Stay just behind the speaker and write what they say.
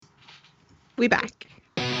We back.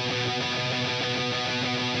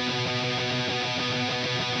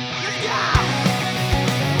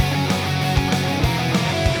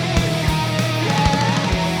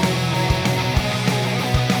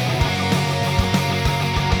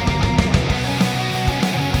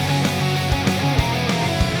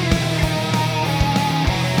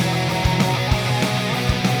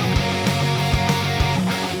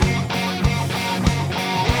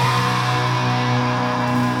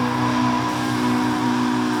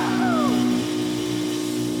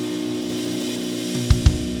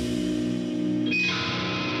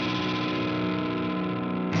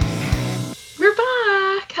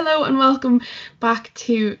 Hello and welcome back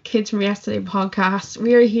to Kids from Yesterday podcast.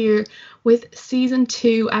 We are here with season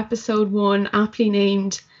 2, episode 1, aptly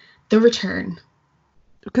named The Return.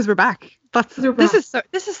 Because we're back. This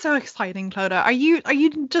is so exciting, Clodagh. Are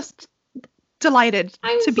you just delighted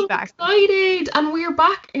to be back? I'm so excited, and we're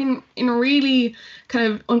back in a really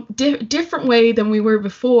kind of different way than we were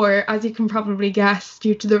before, as you can probably guess,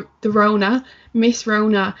 due to the Rona. Miss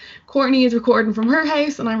Rona. Courtney is recording from her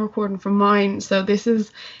house and I'm recording from mine, so this is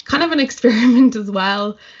kind of an experiment as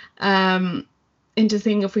well, into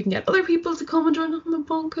seeing if we can get other people to come and join us on the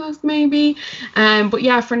podcast maybe. But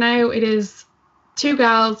yeah, for now it is 2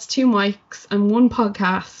 gals, 2 mics and 1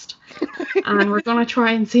 podcast. And we're going to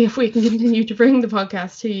try and see if we can continue to bring the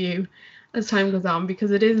podcast to you as time goes on,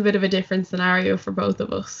 because it is a bit of a different scenario for both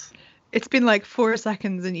of us. It's been like 4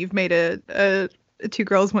 seconds and you've made a 2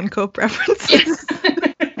 girls 1 cup reference. Yes.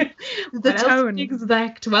 The tone.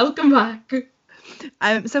 Exact. Welcome back.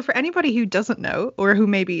 So for anybody who doesn't know, or who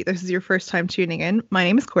maybe this is your first time tuning in, my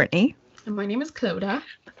name is Courtney. And my name is Clodagh.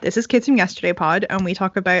 This is Kids from Yesterday pod, and we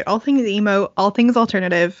talk about all things emo, all things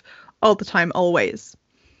alternative, all the time, always.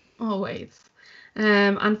 Always.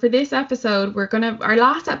 And for this episode, our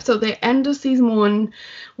last episode, the end of season 1,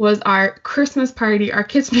 was our Christmas party, our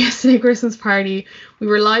Kids from Yesterday Christmas party. We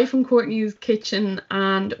were live from Courtney's kitchen,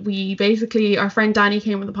 and our friend Danny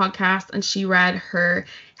came on the podcast and she read her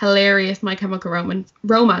hilarious My Chemical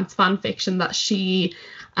Romance fan fiction that she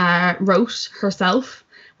wrote herself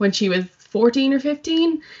when she was 14 or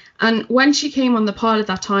 15. And when she came on the pod at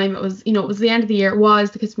that time, it was the end of the year. It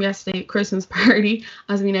was the Kids from Yesterday Christmas party,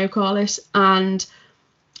 as we now call it. And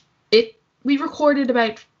we recorded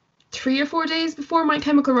about 3 or 4 days before My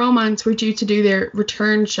Chemical Romance were due to do their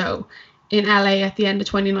return show in LA at the end of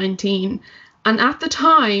 2019. And at the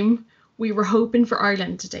time, we were hoping for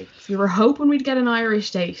Ireland dates. We were hoping we'd get an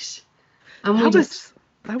Irish date. And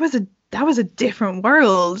that was a different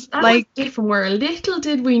world. That was a different world. Little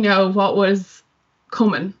did we know what was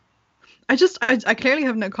coming. I clearly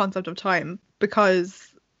have no concept of time,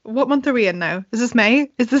 because what month are we in now? Is this May?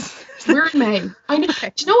 We're in May. I know.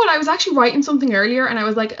 Okay. Do you know what? I was actually writing something earlier and I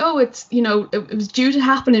was like, oh, it's, it was due to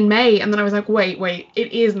happen in May. And then I was like, wait,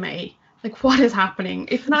 it is May. Like, what is happening?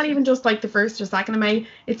 It's not even just like the 1st or 2nd of May.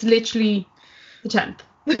 It's literally the 10th.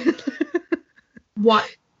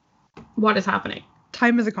 What is happening?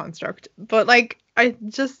 Time is a construct. But I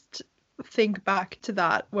just think back to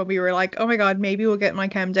that when we were like, oh my god, maybe we'll get my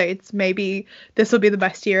chem dates, maybe this will be the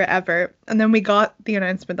best year ever. And then we got the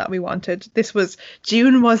announcement that we wanted.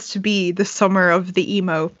 June was to be the summer of the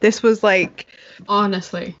emo. This was like,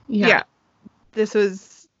 honestly, yeah. This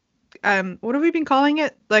was what have we been calling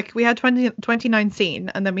it? Like, we had 2019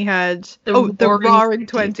 and then we had the roaring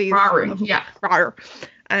 20s. Roaring, yeah. Rawr.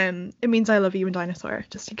 It means I love you and dinosaur,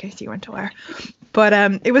 just in case you weren't aware.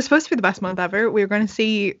 But it was supposed to be the best month ever. We were going to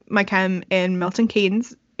see my chem in Milton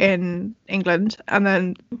Keynes in England, and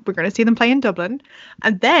then we're going to see them play in Dublin.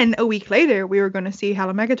 And then a week later, we were going to see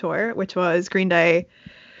Hella Mega Tour, which was Green Day,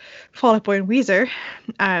 Fall Out Boy and Weezer,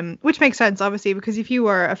 which makes sense, obviously, because if you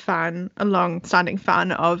are a long-standing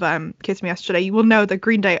fan of Kiss Me Yesterday, you will know that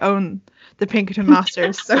Green Day own the Pinkerton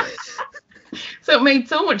Masters. So it made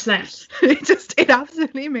so much sense. It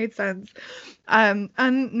absolutely made sense. And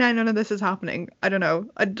now none of this is happening. I don't know.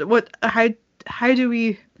 How do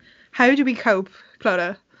we cope,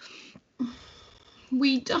 Clodagh?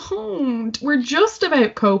 We don't. We're just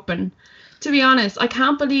about coping. To be honest, I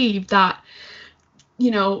can't believe that,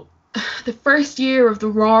 the first year of the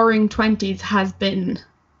roaring 20s has been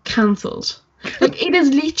cancelled. Like, it is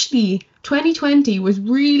literally 2020 was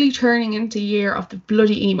really turning into a year of the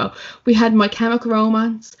bloody emo. We had My Chemical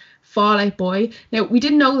Romance, Fall Out Boy. Now, we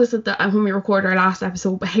didn't know this when we recorded our last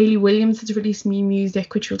episode, but Hayley Williams has released new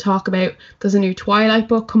music, which we'll talk about. There's a new Twilight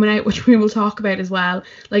book coming out, which we will talk about as well.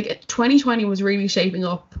 Like, 2020 was really shaping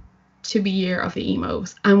up to be year of the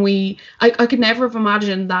emos. And I could never have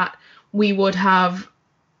imagined that we would have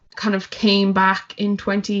kind of came back in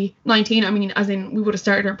 2019. I mean, as in, we would have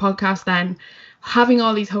started our podcast then, having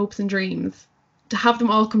all these hopes and dreams, to have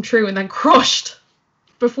them all come true and then crushed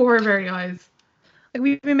before our very eyes. Like,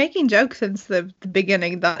 we've been making jokes since the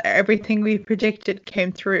beginning that everything we predicted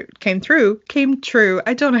came true.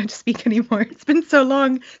 I don't know how to speak anymore. It's been so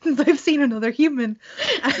long since I've seen another human.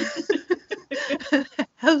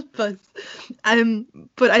 Help us.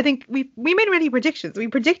 But I think we made many predictions. We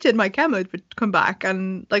predicted Mike Emmett would come back,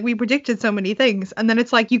 and like we predicted so many things. And then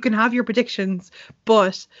it's like you can have your predictions,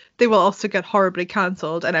 but they will also get horribly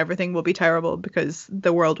cancelled, and everything will be terrible because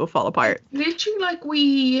the world will fall apart. Literally, like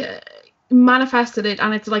we manifested it,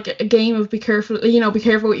 and it's like a game of be careful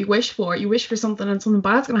what you wish for. You wish for something and something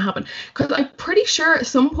bad's gonna happen. Because I'm pretty sure at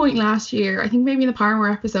some point last year, I think maybe in the Paramore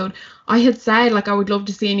episode, I had said like I would love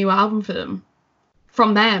to see a new album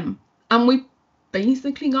from them, and we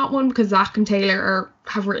basically got one because Zach and Taylor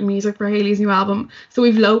have written music for Hayley's new album, so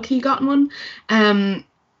we've low-key gotten one.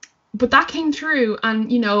 But that came through, and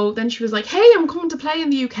then she was like, hey, I'm coming to play in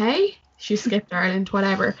the UK. She skipped Ireland,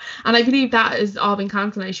 whatever. And I believe that has all been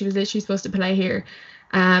cancelled. She was literally supposed to play here,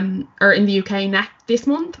 or in the UK this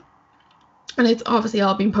month. And it's obviously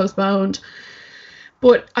all been postponed.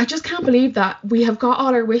 But I just can't believe that we have got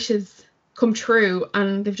all our wishes come true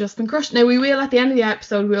and they've just been crushed. Now, we will, at the end of the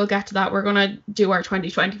episode, we'll get to that. We're going to do our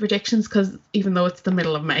 2020 predictions because even though it's the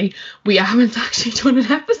middle of May, we haven't actually done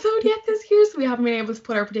an episode yet this year. So we haven't been able to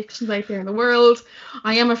put our predictions out there in the world.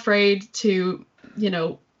 I am afraid to,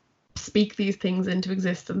 speak these things into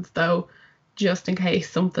existence though, just in case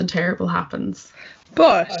something terrible happens.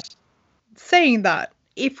 But saying that,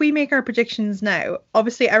 if we make our predictions now,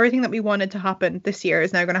 obviously everything that we wanted to happen this year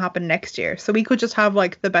is now going to happen next year, so we could just have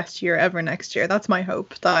like the best year ever next year. That's my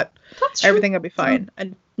hope, that everything will be fine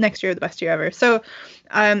and next year the best year ever. So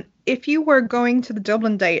if you were going to the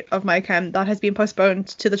Dublin date of My Chem, that has been postponed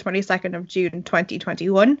to the 22nd of June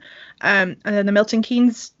 2021, and then the Milton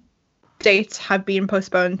Keynes dates have been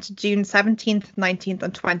postponed to June 17th, 19th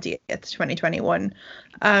and 20th, 2021.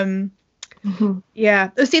 Yeah.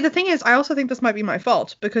 See, the thing is, I also think this might be my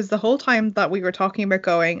fault, because the whole time that we were talking about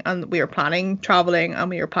going and we were planning traveling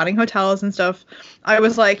and we were planning hotels and stuff, I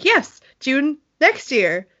was like, yes, June next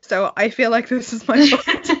year. So I feel like this is my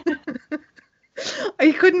fault.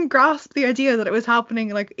 I couldn't grasp the idea that it was happening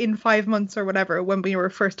like in 5 months or whatever when we were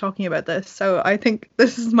first talking about this. So I think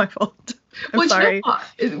this is my fault. I'm sorry. You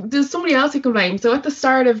know what? There's somebody else you can blame. So at the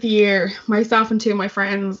start of the year, myself and two of my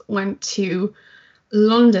friends went to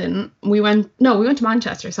London. We went to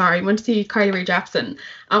Manchester, sorry. We went to see Carly Rae Jepsen.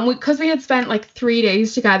 And because we had spent like 3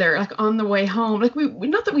 days together, like on the way home, like we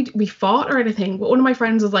not that we fought or anything, but one of my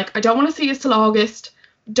friends was like, I don't want to see you till August.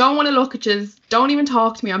 Don't want to look at you. Don't even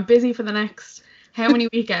talk to me. I'm busy for the next how many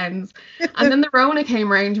weekends. And then the Rona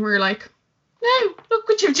came around and we were like, no, look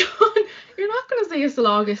what you've done. You're not going to see us till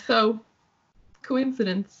August. So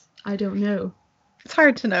coincidence? I don't know. It's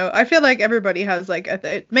hard to know. I feel like everybody has like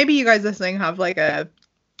maybe you guys listening have like a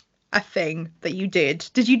thing that you did.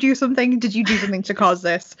 Did you do something? Did you do something to cause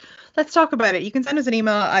this? Let's talk about it. You can send us an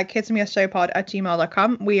email at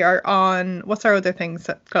kidsfromyesterdaypod@gmail.com. We are on, what's our other things,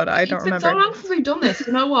 Coda? I don't remember. It's been so long since we've done this.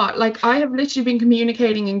 You know what? Like, I have literally been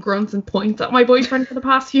communicating in grunts and points at my boyfriend for the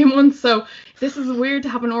past few months, so this is weird to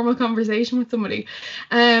have a normal conversation with somebody.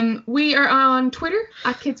 We are on Twitter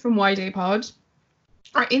at kidsfromydaypod.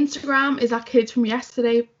 Our Instagram is at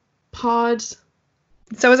kidsfromyesterdaypod.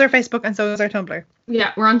 So is our Facebook and so is our Tumblr.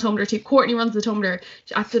 Yeah, we're on Tumblr too. Courtney runs the Tumblr.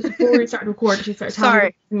 Before we started recording, she started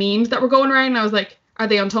telling me memes that were going around, and I was like, are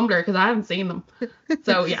they on Tumblr? Because I haven't seen them.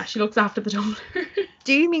 So yeah, she looks after the Tumblr.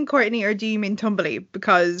 Do you mean Courtney or do you mean Tumbly?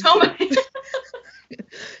 Because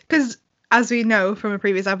as we know from a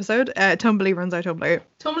previous episode, Tumbly runs our Tumblr.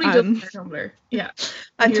 Tumbly does our Tumblr. Yeah.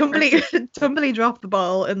 And Tumbly dropped the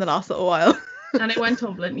ball in the last little while. And it went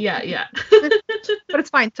tumbling. Yeah. But it's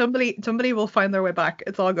fine. Tumbly will find their way back.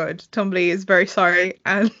 It's all good. Tumbly is very sorry,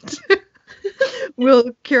 and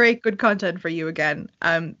we'll curate good content for you again.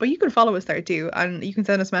 But you can follow us there too, and you can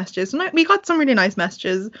send us messages. And we got some really nice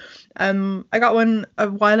messages. I got one a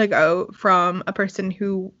while ago from a person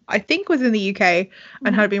who I think was in the UK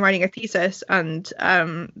and had been writing a thesis, and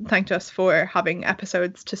thanked us for having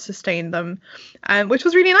episodes to sustain them, which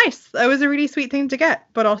was really nice. That was a really sweet thing to get,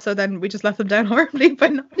 but also then we just let them down horribly by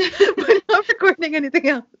not recording anything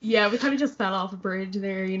else. Yeah, we kind of just fell off a bridge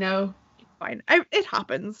there, you know. Fine, it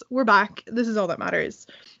happens. We're back. This is all that matters.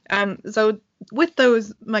 So with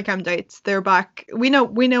those My Chem dates, they're back. We know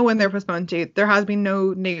when they're postponed to. There has been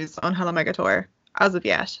no news on Hello Mega Tour as of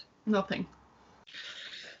yet. Nothing.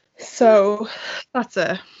 So that's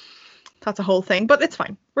a whole thing, but it's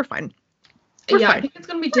fine. We're fine. I think it's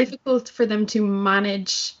going to be difficult for them to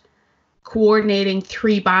manage coordinating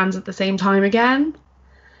 3 bands at the same time again.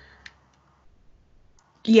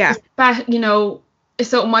 Yeah. But,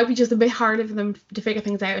 So it might be just a bit harder for them to figure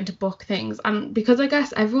things out and to book things. And because I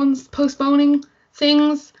guess everyone's postponing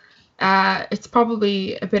things, it's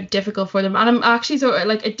probably a bit difficult for them. And I'm actually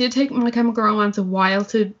it did take My Chemical Romance a while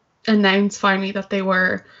to announce finally that they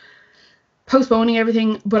were postponing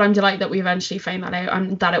everything, but I'm delighted that we eventually found that out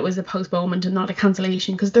and that it was a postponement and not a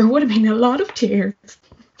cancellation, because there would have been a lot of tears.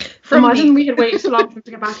 Imagine we had waited so long for them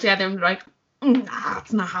to get back together and be like, nah,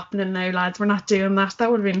 it's not happening now, lads, we're not doing that.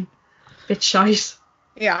 That would have been a bit shite.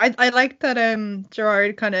 Yeah, I like that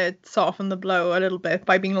Gerard kind of softened the blow a little bit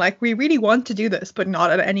by being like, we really want to do this, but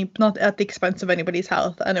not at the expense of anybody's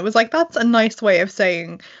health. And it was like, that's a nice way of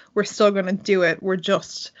saying we're still going to do it.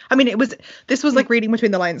 This was like reading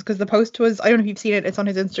between the lines, because the post was, I don't know if you've seen it, it's on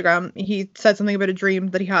his Instagram. He said something about a dream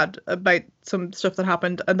that he had about some stuff that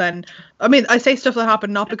happened. And then, I say stuff that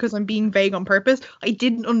happened not because I'm being vague on purpose. I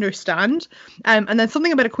didn't understand. And then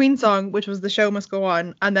something about a Queen song, which was The Show Must Go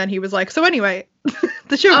On. And then he was like, so anyway,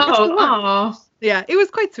 the show must go on. Yeah, it was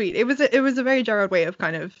quite sweet. It was a very Gerard way of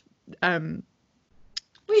kind of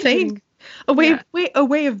saying a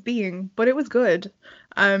way of being, but it was good.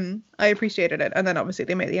 I appreciated it. And then obviously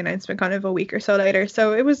they made the announcement kind of a week or so later.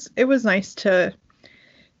 So it was nice to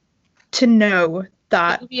know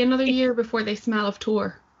that it'll be another year before they smell of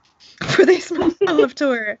tour. Before they smell of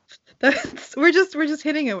tour. We're just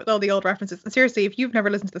hitting it with all the old references. Seriously, if you've never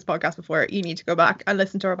listened to this podcast before, you need to go back and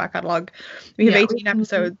listen to our back catalogue. We have 18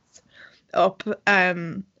 episodes up,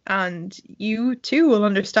 and you too will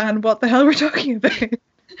understand what the hell we're talking about.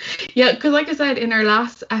 Yeah, because like I said, in our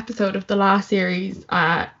last episode of the last series,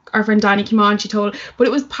 our friend Danny came on, but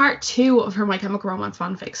it was part 2 of her My Chemical Romance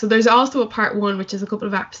fanfic. So there's also a part 1, which is a couple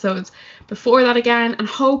of episodes before that again, and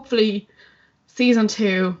hopefully season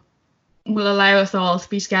 2 will allow us all to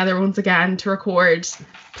be together once again to record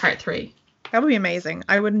part 3. That would be amazing.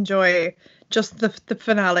 I would enjoy just the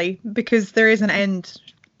finale, because there is an end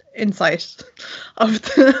in sight of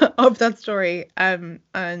that story, and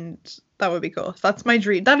that would be cool. So that's my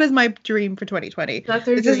dream. That is my dream for 2020. That's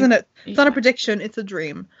our dream. Isn't it? It's not a prediction, it's a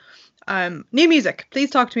dream. New music.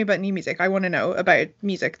 Please talk to me about new music. I want to know about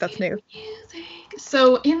music that's new.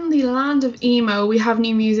 So in the land of emo, we have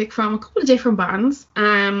new music from a couple of different bands.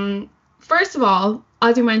 First of all,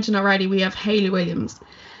 as you mentioned already, we have Hayley Williams.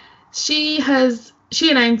 She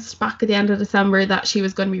announced back at the end of December that she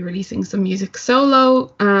was going to be releasing some music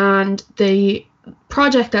solo, and the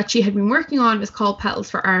project that she had been working on is called Petals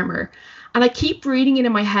for Armor. And I keep reading it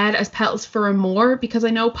in my head as Petals for Amour, because I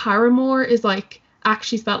know Paramore is like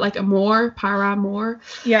actually spelled like Amour, Paramore.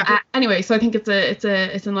 Yeah. Anyway, so I think it's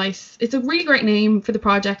a really great name for the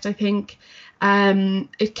project, I think.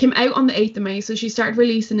 It came out on the 8th of May, so she started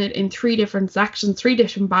releasing it in 3 different sections, 3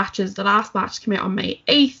 different batches. The last batch came out on May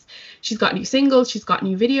 8th. She's got new singles, she's got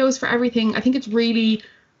new videos for everything. I think it's really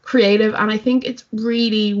creative, and I think it's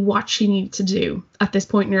really what she needs to do at this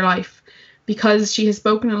point in her life, because she has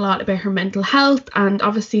spoken a lot about her mental health, and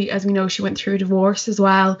obviously, as we know, she went through a divorce as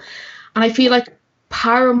well. And I feel like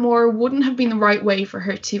Paramore wouldn't have been the right way for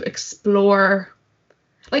her to explore,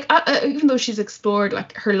 like, even though she's explored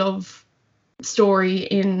like her love story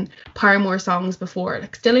in Paramore songs before,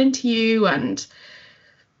 like Still Into You and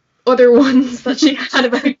other ones that she had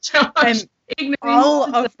about Josh.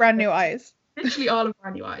 All of Brand New Eyes. Literally all of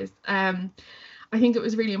Brand New Eyes. I think it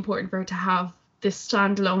was really important for her to have this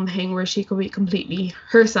standalone thing where she could be completely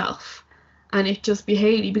herself and it just be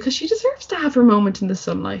Hayley, because she deserves to have her moment in the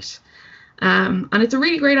sunlight. And it's a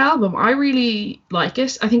really great album. I really like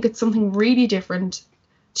it. I think it's something really different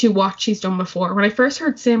to what she's done before. When I first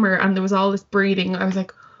heard Simmer and there was all this breathing, I was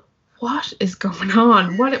like, what is going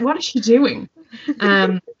on? What is she doing? But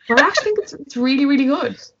I actually think it's really, really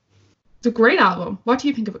good. It's a great album. What do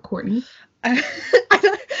you think of it, Courtney? That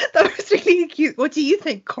was really cute. What do you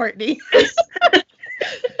think, Courtney?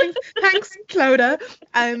 Thanks, Clodagh.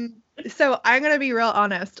 So I'm gonna be real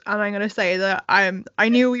honest, and I'm gonna say that I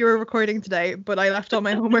knew we were recording today, but I left all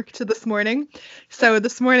my homework to this morning. So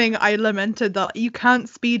this morning I lamented that you can't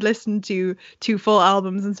speed listen to 2 full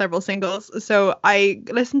albums and several singles. So I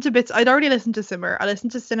listened to bits. I'd already listened to Simmer. I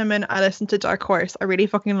listened to Cinnamon. I listened to Dark Horse. I really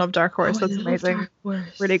fucking love Dark Horse. That's amazing.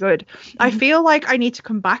 Really good. Mm-hmm. I feel like I need to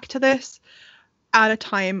come back to this at a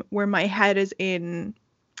time where my head is in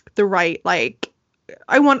the right, like,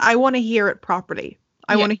 I want to hear it properly.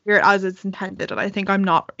 I want to hear it as it's intended, and I think I'm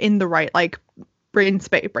not in the right, like, brain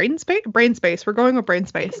space. We're going with brain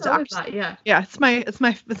space. Yeah, it's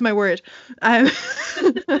my word.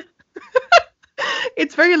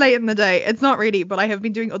 It's very late in the day. It's not really, but I have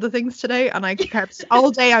been doing other things today, and I kept all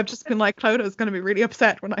day. I've just been like, Cloda's going to be really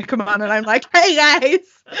upset when I come on, and I'm like, hey guys.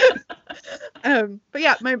 But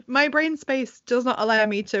yeah, my brain space does not allow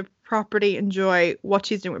me to properly enjoy what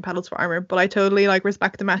she's doing with Petals for Armor, but I totally like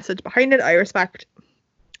respect the message behind it. I respect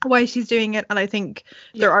why she's doing it, and I think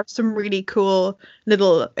there are some really cool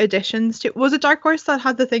little additions to. Was it Dark Horse that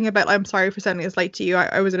had the thing about I'm sorry for sending this late to you,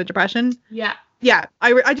 I was in a depression? Yeah,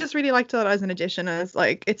 I just really liked that as an addition, as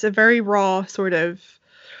like it's a very raw sort of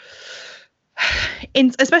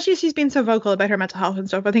especially she's been so vocal about her mental health and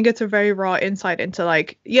stuff. I think it's a very raw insight into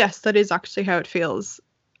like, yes, that is actually how it feels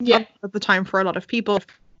at the time for a lot of people.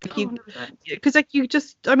 Because like you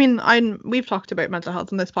just, I mean, we've talked about mental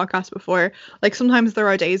health on this podcast before. Like sometimes there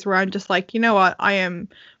are days where I'm just like, you know what, I am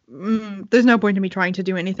there's no point in me trying to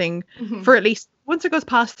do anything for at least once it goes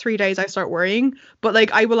past 3 days I start worrying, but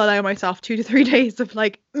like I will allow myself 2 to 3 days of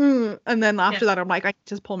like and then after that I'm like, I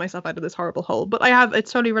just pull myself out of this horrible hole. But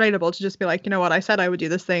it's totally relatable to just be like, you know what, I said I would do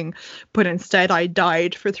this thing, but instead I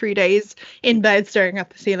died for 3 days in bed staring at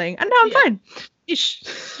the ceiling, and now I'm fine. Ish.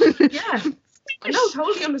 Yeah. I know,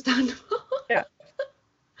 totally understandable. Yeah.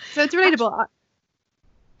 So it's relatable.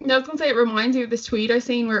 No, I was gonna say, it reminds me of this tweet I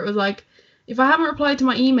seen where it was like, if I haven't replied to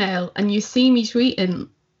my email and you see me tweeting,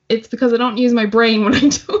 it's because I don't use my brain when I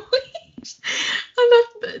tweet. And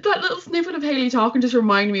that little snippet of Hayley talking just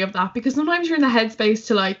reminded me of that, because sometimes you're in the headspace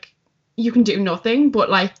to like, you can do nothing, but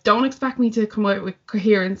like, don't expect me to come out with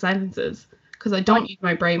coherent sentences, because I don't use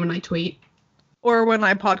my brain when I tweet. Or when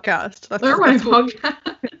I podcast.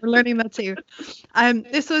 We're learning that too.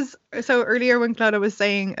 This was so earlier when Clodagh was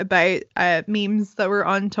saying about memes that were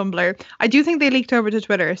on Tumblr. I do think they leaked over to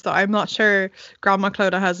Twitter, so I'm not sure Grandma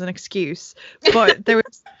Clodagh has an excuse. But there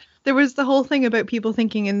was the whole thing about people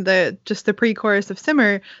thinking in the pre-chorus of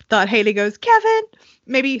Simmer that Hayley goes, Kevin.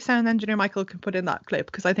 Maybe sound engineer Michael can put in that clip,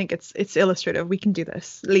 because I think it's illustrative. We can do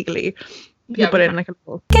this legally. Put in like a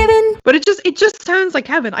little Kevin, but it just sounds like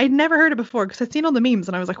Kevin. I'd never heard it before because I'd seen all the memes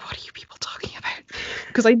and I was like, what are you people talking about?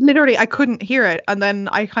 Because I couldn't hear it, and then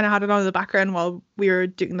I kind of had it on in the background while we were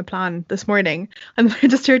doing the plan this morning, and I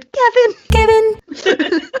just heard Kevin,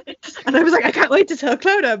 and I was like, I can't wait to tell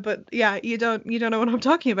Clodagh, but yeah, you don't know what I'm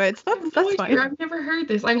talking about. So that's fine. I've never heard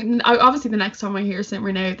this. I mean, obviously the next time I hear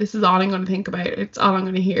Simmer now, this is all I'm going to think about. It's all I'm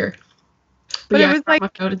going to hear. But yeah, it was like,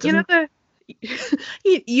 you know,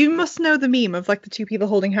 you must know the meme of like the two people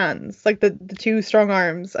holding hands, like the two strong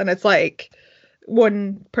arms, and it's like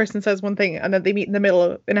one person says one thing and then they meet in the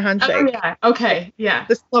middle in a handshake. Oh yeah, okay, yeah.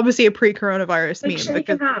 This is obviously a pre-coronavirus meme.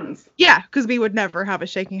 Shaking hands. Yeah, because we would never have a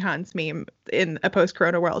shaking hands meme in a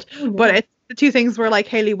post-corona world. Oh, no. But the two things were like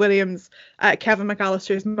Hayley Williams, Kevin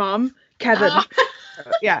McAllister's mom, Kevin.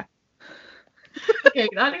 Yeah. Okay,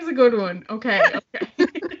 that is a good one. Okay.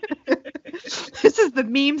 This is the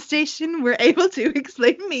meme station. We're able to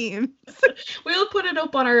explain memes. We'll put it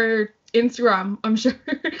up on our Instagram, I'm sure.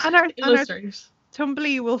 And our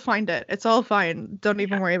Tumblr will find it. It's all fine. Don't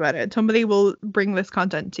even worry about it. Tumblr will bring this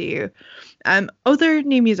content to you. Other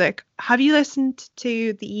new music. Have you listened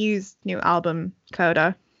to the Used new album,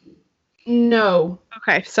 Clodagh? No.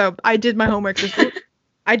 Okay, so I did my homework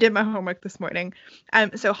this morning.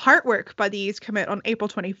 So Heartwork by the Used came out on April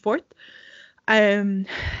 24th.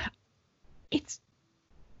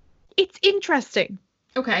 It's interesting.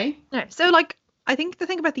 Okay. Yeah, so like, I think the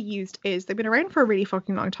thing about the Used is they've been around for a really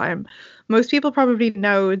fucking long time. Most people probably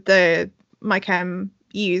know the My Chem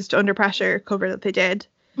Used Under Pressure cover that they did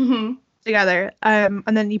together. And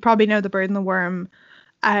then you probably know The Bird and the Worm,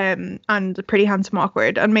 and Pretty Handsome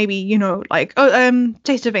Awkward, and maybe, you know, like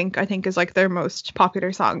Taste of Ink, I think, is like their most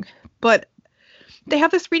popular song. But they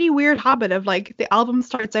have this really weird habit of like the album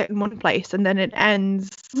starts out in one place and then it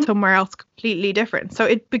ends somewhere else completely different. So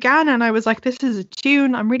it began and I was like, this is a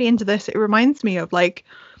tune, I'm really into this. It reminds me of like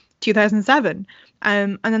 2007.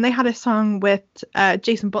 And then they had a song with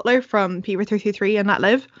Jason Butler from Fever 333 and Let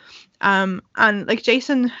Live. And like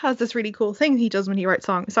Jason has this really cool thing he does when he writes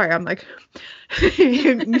songs. Sorry, I'm like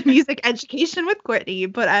music education with Courtney,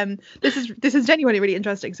 but this is genuinely really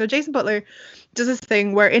interesting. So Jason Butler does this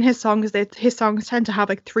thing where in his songs tend to have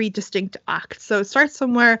like 3 distinct acts. So it starts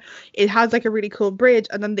somewhere, it has like a really cool bridge,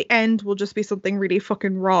 and then the end will just be something really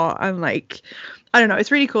fucking raw and like, I don't know,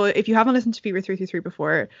 it's really cool. If you haven't listened to Fever 333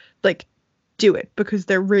 before, like, do it, because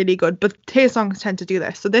they're really good. But his songs tend to do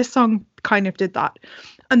this, so this song kind of did that.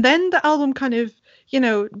 And then the album kind of, you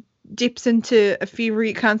know, dips into a Fever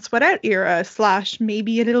You Can't Sweat Out era /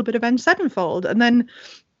 maybe a little bit of Avenged Sevenfold. And then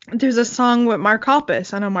there's a song with Mark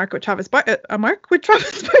Hoppus and a Mark with Travis Barker.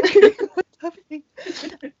 What's happening?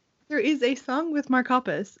 There is a song with Mark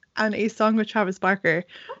Hoppus and a song with Travis Barker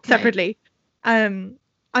separately. And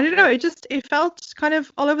I don't know, it felt kind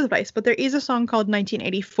of all over the place, but there is a song called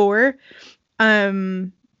 1984.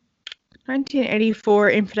 1984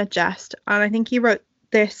 Infinite Jest, and I think he wrote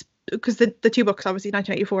this because the two books, obviously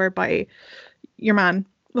 1984 by your man,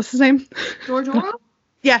 what's his name? George Orwell?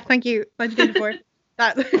 Yeah, thank you. 1984.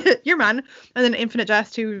 That your man, and then Infinite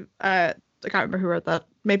Jest, who I can't remember who wrote that.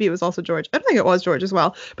 Maybe it was also George. I don't think it was George as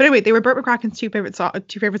well. But anyway, they were Burt McCracken's two favorite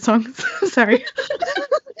songs. Sorry.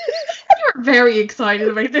 You're very excited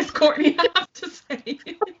about this, Courtney, I have to say.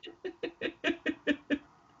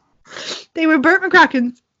 They were Burt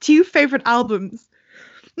McCracken's two favorite albums.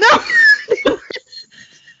 No.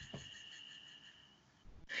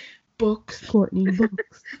 Books, Courtney,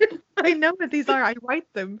 books. I know what these are. I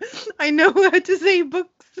write them. I know how to say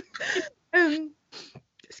books.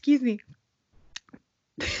 Excuse me.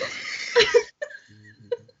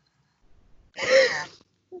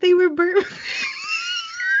 They were Burt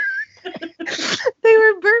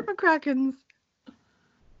McCracken's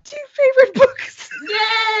two favorite books.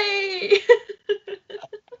 Yay!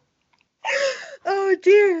 Oh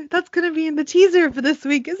dear, that's gonna be in the teaser for this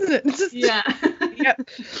week, isn't it? Just, yeah. Yeah.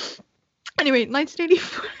 Anyway,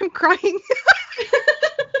 1984. I'm crying.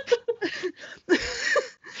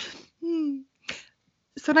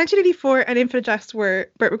 So 1984 and Infinite Jest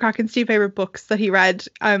were Burt McCracken's two favorite books that he read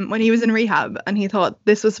when he was in rehab, and he thought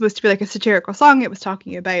this was supposed to be like a satirical song. It was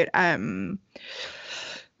talking about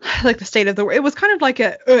like the state of the world. It was kind of like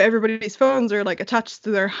everybody's phones are like attached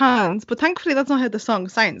to their hands, but thankfully that's not how the song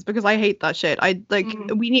sounds, because I hate that shit.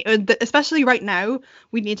 We need, especially right now,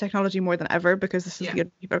 we need technology more than ever, because this is the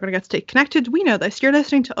good people are going to get to stay connected. We know this. You're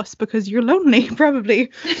listening to us because you're lonely,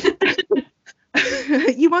 probably.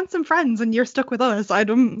 You want some friends and you're stuck with us. I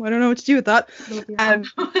don't know what to do with that.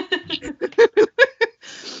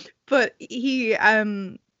 But he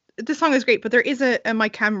the song is great, but there is a My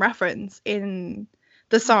Chem reference in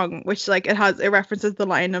the song, which like it references the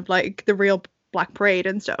line of like the real Black Parade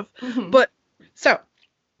and stuff. But so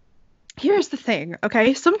here's the thing,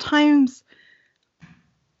 okay? Sometimes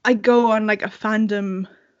I go on like a fandom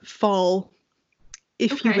fall,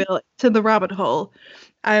 if you will, to the rabbit hole.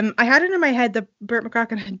 I had it in my head that Burt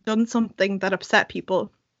McCracken had done something that upset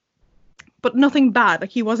people, but nothing bad.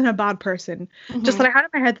 Like, he wasn't a bad person. Just that I had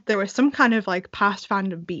in my head that there was some kind of like past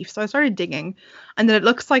fandom beef. So I started digging, and then it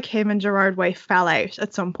looks like him and Gerard Way fell out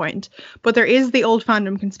at some point. But there is the old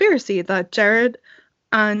fandom conspiracy that Jared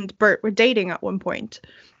and Burt were dating at one point.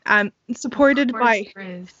 Supported by...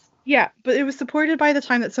 Yeah, but it was supported by the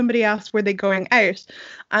time that somebody asked, were they going out?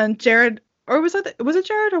 And Jared... Or was it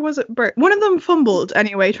Jared or was it Burt? One of them fumbled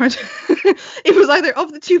anyway, trying to... It was either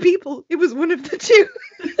of the two people, it was one of the two.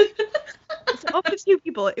 So of the two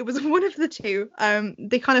people, it was one of the two.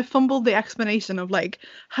 They kind of fumbled the explanation of like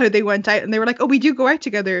how they went out, and they were like, oh, we do go out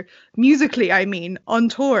together musically, I mean, on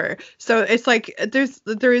tour. So it's like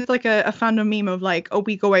there is like a fandom meme of like, oh,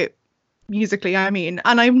 we go out musically, I mean,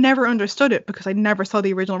 and I've never understood it because I never saw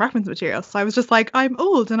the original reference material. So I was just like, I'm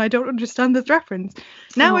old and I don't understand this reference.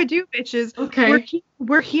 Now I do, bitches. Okay.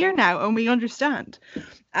 We're here now and we understand.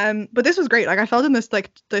 But this was great. Like, I felt in this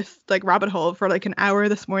rabbit hole for like an hour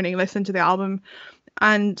this morning, listening to the album,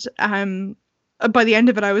 and by the end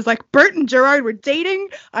of it, I was like, Burt and Gerard were dating.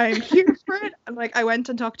 I'm here for it. And like, I went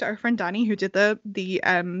and talked to our friend Danny, who did the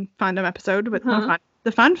fandom episode with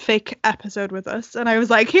the fanfic episode with us, and I was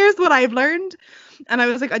like, here's what I've learned. And I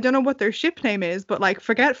was like, I don't know what their ship name is, but like,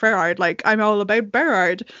 forget Ferrard, like, I'm all about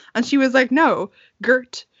Berard. And she was like, no,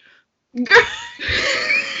 Gert. No,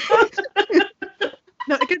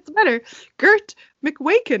 it gets better. Gert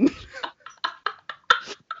McWaken.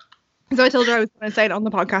 So I told her I was going to say it on the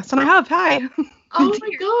podcast, and I have. Hi. Oh my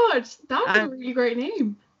god, that's a really great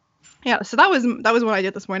name. Yeah, so that was what I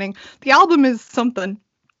did this morning. The album is something.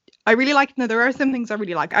 I really like. Now, there are some things I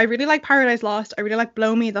really like. I really like Paradise Lost. I really like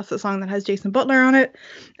Blow Me. That's the song that has Jason Butler on it.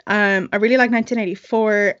 I really like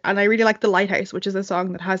 1984, and I really like The Lighthouse, which is a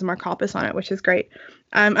song that has Mark Hoppus on it, which is great.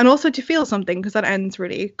 And also To Feel Something, because that ends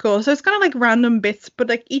really cool. So it's kind of like random bits, but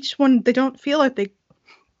like each one, they don't feel like they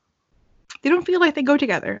go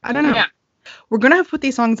together. I don't know. Yeah. We're going to have put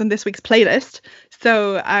these songs on this week's playlist,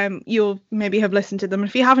 so you'll maybe have listened to them.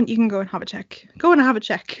 If you haven't, you can go and have a check. Go and have a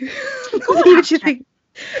check. See what you think.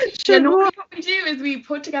 What we do is we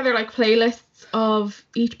put together like playlists of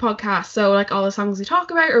each podcast, so like all the songs we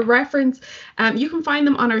talk about or reference. You can find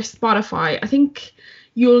them on our Spotify. I think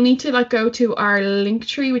you'll need to like go to our link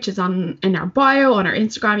tree, which is in our bio on our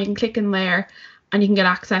Instagram. You can click in there and you can get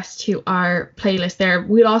access to our playlist there.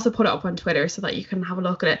 We'll also put it up on Twitter so that you can have a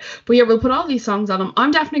look at it. But yeah, we'll put all these songs on them.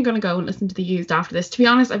 I'm definitely going to go and listen to The Used after this. To be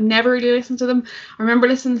honest, I've never really listened to them. I remember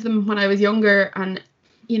listening to them when I was younger, and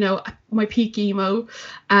you know, my peak emo,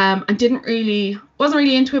 and wasn't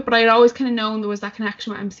really into it, but I'd always kind of known there was that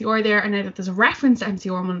connection with MCR there, and now that there's a reference to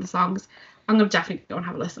MCR in one of the songs, I'm gonna definitely go and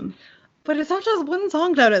have a listen. But it's not just one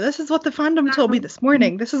song, Clara. This is what the fandom told me this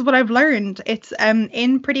morning. This is what I've learned. It's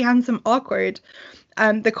in Pretty Handsome Awkward.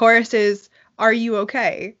 The chorus is, "Are you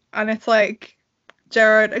okay?" And it's like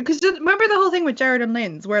Jared, because remember the whole thing with Jared and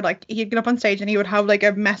Linz, where like he'd get up on stage and he would have like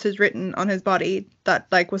a message written on his body that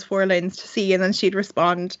like was for Linz to see, and then she'd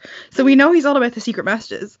respond. So we know he's all about the secret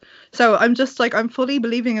messages. So I'm just like, I'm fully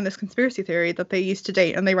believing in this conspiracy theory that they used to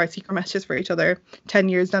date and they write secret messages for each other. 10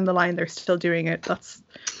 years down the line, they're still doing it. That's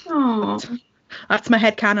my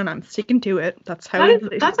headcanon. I'm sticking to it. That's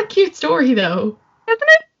a cute story though, isn't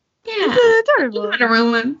it? Yeah, it's adorable. A bit of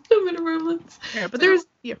romance. Yeah, but there's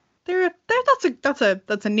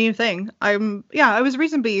that's a new thing. I was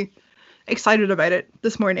reasonably excited about it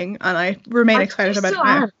this morning, and I remain excited about it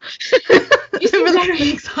now. You seem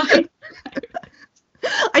very excited.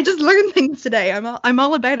 I just learned things today. I'm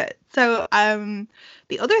all about it. So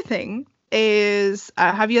the other thing is,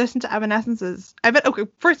 have you listened to Evanescence's? Okay,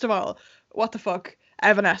 first of all, what the fuck,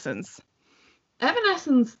 Evanescence?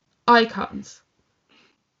 Evanescence icons.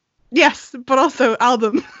 Yes, but also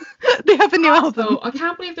album. They have a new album. I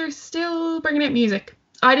can't believe they're still bringing out music.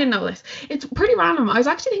 I didn't know this. It's pretty random. I was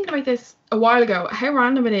actually thinking about this a while ago, how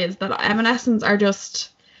random it is that Evanescence are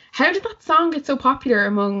just... How did that song get so popular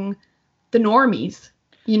among the normies?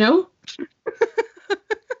 You know?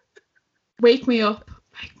 Wake me up.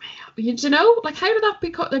 Wake me up. You know? Like, how did that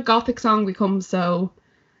the gothic song become so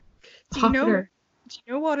popular? Do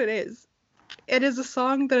you know what it is? It is a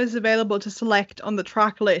song that is available to select on the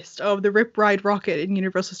track list of the Rip Ride Rocket in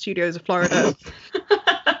Universal Studios of Florida.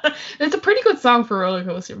 It's a pretty good song for a roller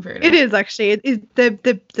coaster, in fairness. It is, actually. It is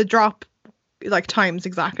the drop like times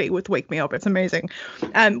exactly with Wake Me Up. It's amazing.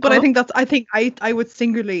 But I would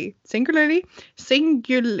singularly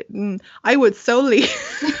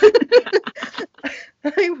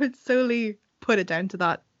I would solely put it down to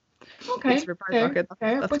that. Okay. Rip Ride Rocket.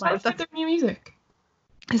 That's their new music.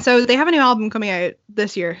 So they have a new album coming out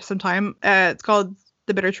this year sometime. It's called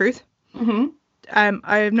The Bitter Truth. Mm-hmm.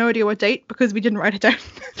 I have no idea what date because we didn't write it down.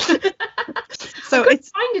 So I couldn't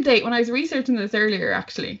find a date when I was researching this earlier,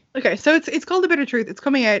 actually. Okay, so it's called The Bitter Truth. It's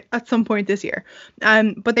coming out at some point this year.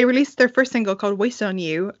 But they released their first single called Wasted on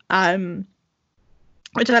You,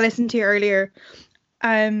 which I listened to earlier.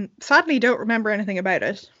 Sadly, don't remember anything about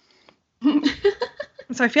it.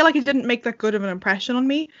 So I feel like it didn't make that good of an impression on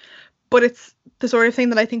me. But it's the sort of thing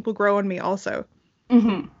that I think will grow on me also.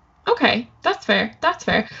 Mm-hmm. Okay, that's fair.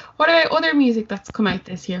 What about other music that's come out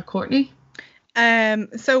this year, Courtney?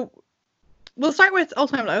 So we'll start with All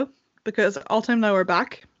Time Low, because All Time Low are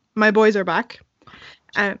back. My boys are back.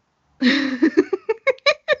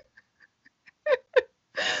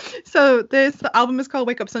 So this album is called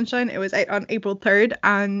Wake Up Sunshine. It was out on April 3rd,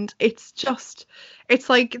 and it's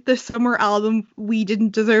like the summer album we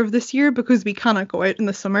didn't deserve this year because we cannot go out in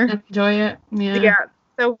the summer. Enjoy it. Yeah.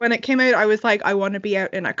 So when it came out, I was like, I want to be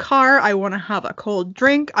out in a car. I want to have a cold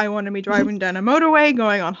drink. I want to be driving down a motorway,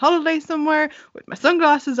 going on holiday somewhere with my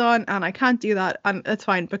sunglasses on, and I can't do that. And it's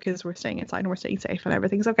fine because we're staying inside and we're staying safe and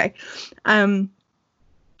everything's okay.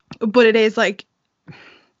 But it is like,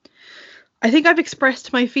 I think I've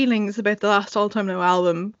expressed my feelings about the last All Time Low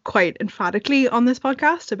album quite emphatically on this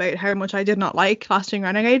podcast about how much I did not like Lasting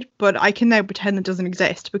Renegade, but I can now pretend it doesn't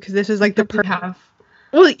exist because this is like the have.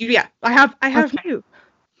 Well, yeah, I have Okay. you.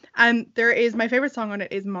 And there is, my favorite song on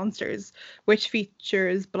it is Monsters, which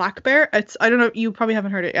features Black Bear. I don't know, you probably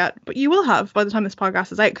haven't heard it yet, but you will have by the time this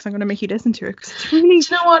podcast is out because I'm going to make you listen to it. Cause it's really, do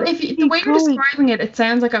you know what? The way you're describing it, it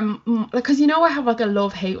sounds like because you know I have like a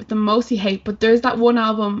love-hate with them, mostly hate, but there's that one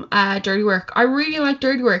album, Dirty Work. I really like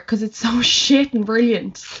Dirty Work because it's so shit and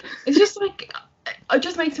brilliant. It's just like, it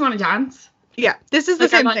just makes you want to dance. Yeah, this is the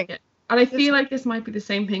same thing. It. And I feel like this might be the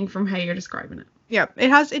same thing from how you're describing it. Yeah,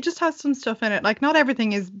 it just has some stuff in it. Like, not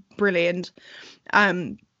everything is brilliant,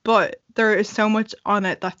 but there is so much on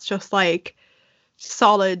it that's just like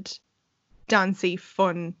solid, dancey,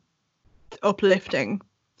 fun, uplifting.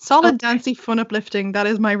 Solid, dancey, fun, uplifting. That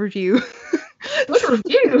is my review. Good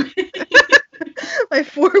review. My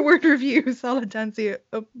 4-word review. Solid, dancey,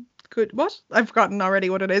 good. What? I've forgotten already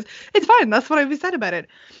what it is. It's fine. That's what I've said about it.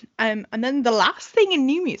 And then the last thing in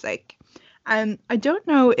new music. I don't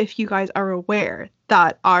know if you guys are aware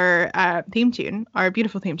that our theme tune, our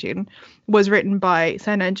beautiful theme tune, was written by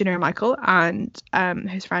sound engineer Michael and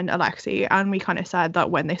his friend Alexi, and we kind of said that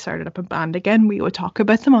when they started up a band again, we would talk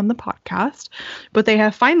about them on the podcast. But they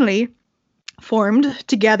have finally formed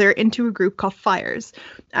together into a group called Fires,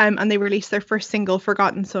 and they released their first single,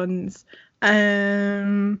 Forgotten Sons,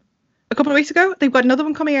 a couple of weeks ago. They've got another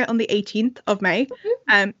one coming out on the 18th of May.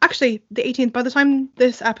 Actually, the 18th, by the time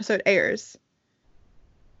this episode airs,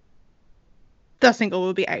 the single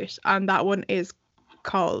will be out, and that one is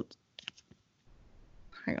called...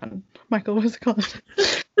 Hang on, Michael, what was it called?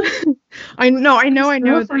 I know. I know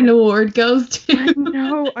what word goes to. I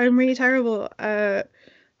know, I'm really terrible. Hang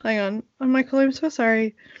on. Oh, Michael, I'm so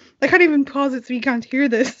sorry. I can't even pause it so you can't hear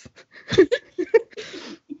this.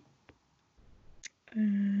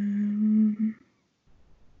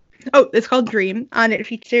 Oh, it's called Dream, and it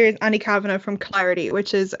features Annie Kavanagh from Clarity,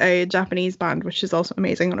 which is a Japanese band, which is also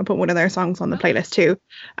amazing. I'm gonna put one of their songs on the playlist too.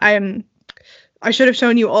 I should have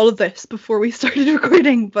shown you all of this before we started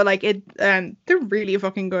recording, but like they're really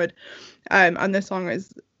fucking good. And this song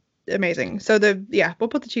is amazing. So we'll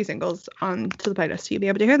put the 2 singles onto the playlist so you'll be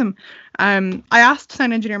able to hear them. I asked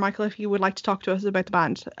sound engineer Michael if he would like to talk to us about the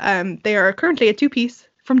band. They are currently a 2-piece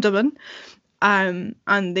from Dublin, and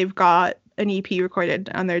they've got an EP recorded,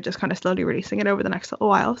 and they're just kind of slowly releasing it over the next little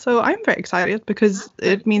while. So I'm very excited because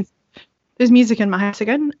it means there's music in my house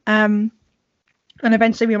again. And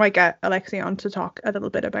eventually we might get Alexi on to talk a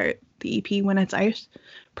little bit about the EP when it's out,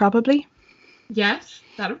 probably. Yes,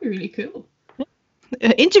 that would be really cool.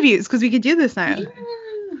 Interviews, because we could do this now.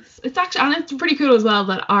 Yes. It's actually, and it's pretty cool as well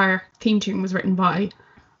that our theme tune was written by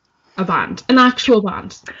a band, an actual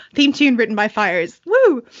band. Theme tune written by Fires.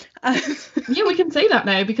 Woo! Yeah, we can say that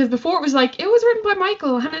now, because before it was like, it was written by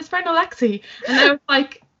Michael and his friend Alexi. And now it's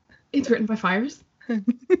like, it's written by Fires.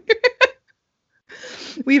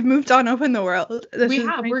 We've moved on up in the world. We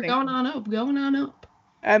have. We're going on up.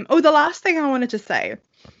 The last thing I wanted to say,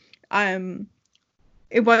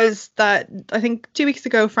 it was that I think 2 weeks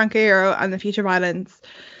ago, Franco Iero and the Future Violence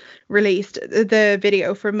released the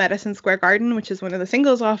video for Madison Square Garden, which is one of the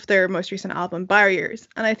singles off their most recent album, Barriers.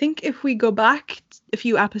 And I think if we go back a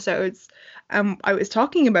few episodes, I was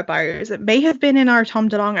talking about Barriers. It may have been in our Tom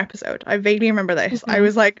DeLonge episode. I vaguely remember this. Mm-hmm. I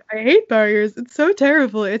was like, I hate Barriers. It's so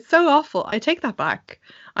terrible. It's so awful. I take that back.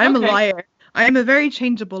 I'm a liar. I am a very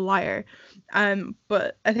changeable liar.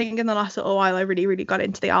 But I think in the last little while, I really, really got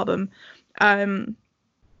into the album. And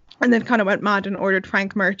then kind of went mad and ordered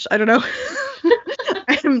Frank merch. I don't know.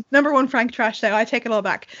 I'm number one Frank trash now. I take it all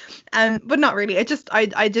back. But not really.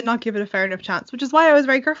 I did not give it a fair enough chance, which is why I was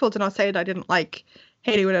very careful to not say that I didn't like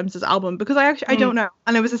Hayley Williams' album, because I don't know.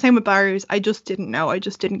 And it was the same with Barriers. I just didn't know. I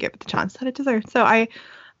just didn't give it the chance that it deserved. So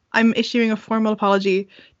I'm issuing a formal apology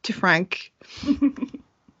to Frank.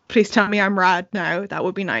 Please tell me I'm rad now. That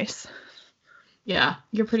would be nice. Yeah,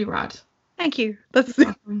 you're pretty rad. Thank you. That's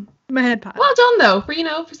my head pat. Well done though, for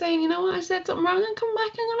saying, you know what, I said something wrong and come back.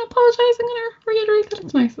 I'm gonna apologize. I'm gonna reiterate that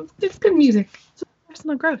it's nice. It's good music. It's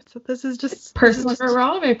personal growth. So this is just personal growth. We're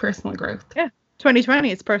all about personal growth. Yeah. 2020,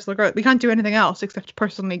 it's personal growth. We can't do anything else except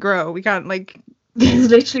personally grow. We can't It's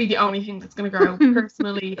literally the only thing that's gonna grow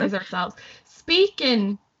personally is ourselves.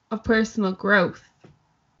 Speaking of personal growth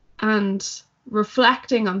and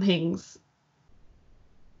reflecting on things,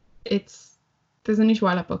 there's a new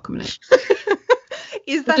Twilight book coming out.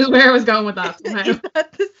 Is that just where I was going with that? Is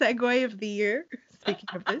that the segue of the year? Speaking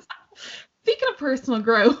of this. Speaking of personal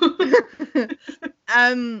growth.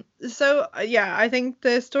 So I think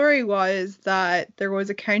the story was that there was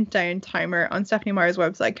a countdown timer on Stephenie Meyer's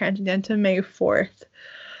website counting down to May 4th.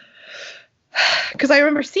 Because I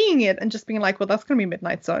remember seeing it and just being like, well, that's going to be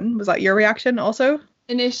Midnight Sun. Was that your reaction also?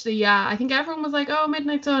 Initially, yeah. I think everyone was like, oh,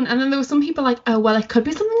 Midnight Sun. And then there was some people like, oh, well, it could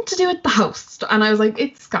be something to do with the host. And I was like,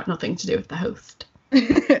 it's got nothing to do with the host.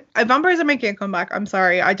 Vampires are making a comeback. I'm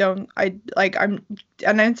sorry. I'm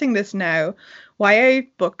announcing this now. YA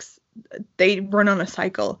books, they run on a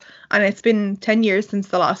cycle. And it's been 10 years since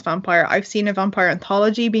the last vampire. I've seen a vampire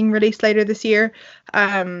anthology being released later this year.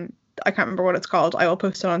 I can't remember what it's called. I will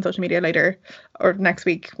post it on social media later or next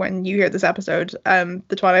week when you hear this episode.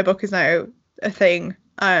 The Twilight book is now a thing.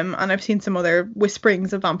 And I've seen some other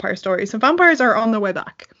whisperings of vampire stories. So vampires are on their way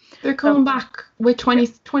back. They're coming back with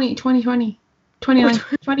 2020. 20,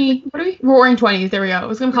 what are we? Roaring 20s, there we go. I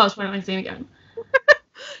was going to call it 2019 again.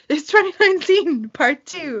 It's 2019, part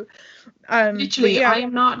 2. Literally, I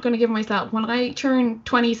am not going to give myself, when I turn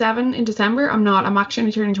 27 in December, I'm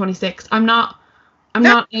actually turning 26. I'm not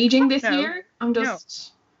aging this year. I'm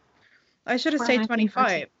just... No. I should have stayed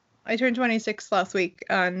 25. I turned 26 last week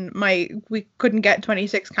and we couldn't get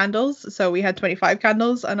 26 candles, so we had 25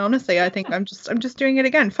 candles, and honestly I think I'm just doing it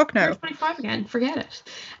again. Fuck no. 25 again, forget it.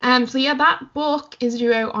 So yeah, that book is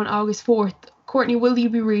due out on August 4th. Courtney, will you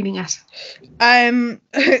be reading it?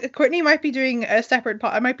 Courtney might be doing a separate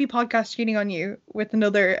I might be podcast cheating on you with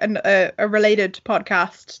another a related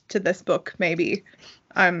podcast to this book maybe.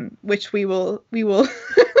 Which we will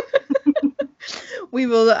we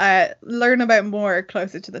will learn about more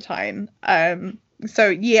closer to the time. So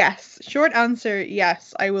yes, short answer,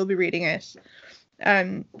 yes, I will be reading it.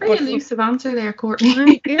 Very elusive answer there,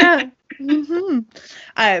 Courtney. Yeah.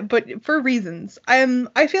 But for reasons.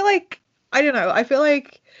 I feel like, I don't know, I feel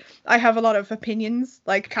like I have a lot of opinions,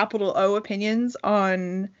 like capital O opinions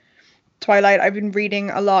on Twilight. I've been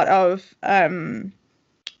reading a lot of stuff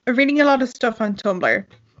on Tumblr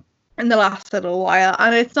in the last little while,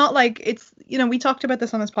 and it's not like it's, you know, we talked about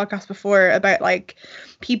this on this podcast before about like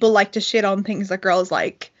people like to shit on things that girls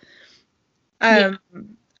like. And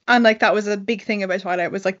like that was a big thing about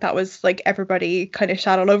Twilight, was like that was like everybody kind of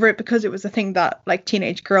shat all over it because it was a thing that like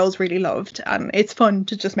teenage girls really loved, and it's fun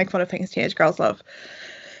to just make fun of things teenage girls love.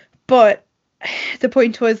 But the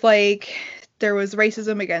point was like there was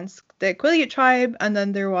racism against the Quileute tribe, and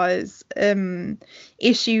then there was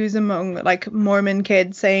issues among like Mormon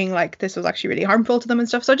kids saying like this was actually really harmful to them and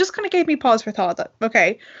stuff. So it just kind of gave me pause for thought that,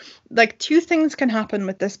 okay, like two things can happen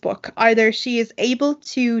with this book. Either she is able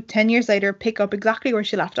to 10 years later pick up exactly where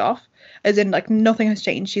she left off, as in like nothing has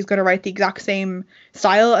changed. She's going to write the exact same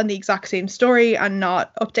style and the exact same story and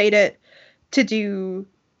not update it to do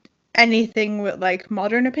anything with like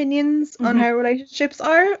modern opinions on how relationships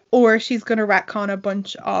are, or she's going to retcon a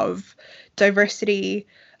bunch of diversity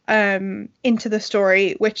into the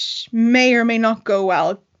story, which may or may not go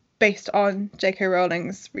well based on J.K.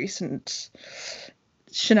 Rowling's recent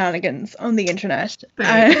shenanigans on the internet.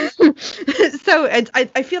 So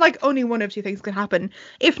I feel like only one of two things can happen.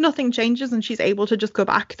 If nothing changes and she's able to just go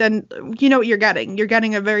back, then you know what you're getting. You're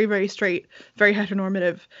getting a very, very straight, very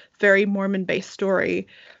heteronormative, very Mormon-based story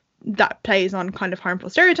that plays on kind of harmful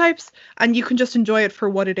stereotypes, and you can just enjoy it for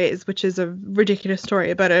what it is, which is a ridiculous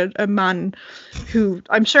story about a man who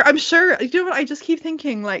I'm sure you know what, I just keep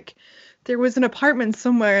thinking like there was an apartment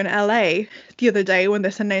somewhere in LA the other day when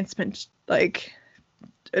this announcement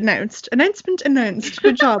announced.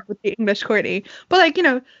 Good job with the English, Courtney. But like, you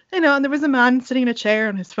know, and there was a man sitting in a chair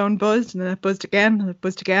and his phone buzzed, and then it buzzed again, and it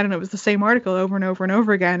buzzed again, and it was the same article over and over and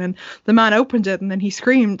over again, and the man opened it and then he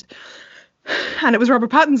screamed, and it was Robert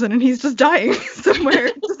Pattinson, and he's just dying somewhere.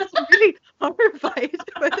 Just really horrified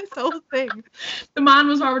by this whole thing. The man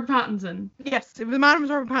was Robert Pattinson. Yes, the man was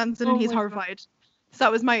Robert Pattinson, and he's horrified. God. So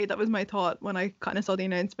that was my thought when I kind of saw the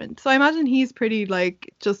announcement. So I imagine he's pretty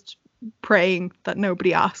like just praying that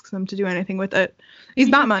nobody asks him to do anything with it. He's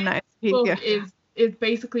Batman now. Is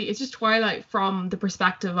basically, it's just Twilight from the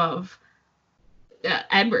perspective of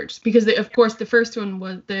Edward, because of course the first one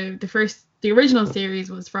was the original series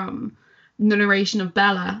was from the narration of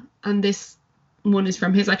Bella, and this one is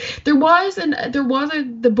from his life.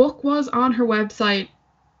 The book was on her website,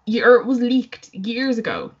 or it was leaked years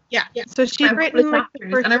ago. Yeah. So she'd written like the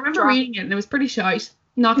first and I remember reading it, and it was pretty shite.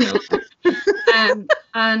 Not gonna lie.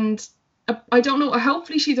 And I don't know.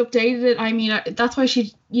 Hopefully she's updated it. I mean, that's why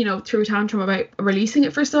she, threw a tantrum about releasing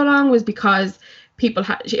it for so long, was because people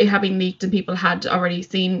it had been leaked and people had already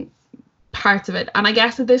seen parts of it. And I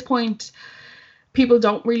guess at this point, people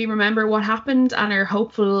don't really remember what happened and are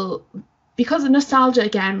hopeful because of nostalgia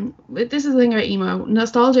again. This is the thing about emo.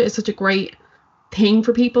 Nostalgia is such a great thing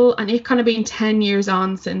for people, and it kind of been 10 years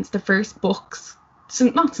on since the first books.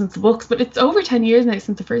 Not since the books, but it's over 10 years now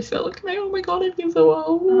since the first film. Oh my god, I feel so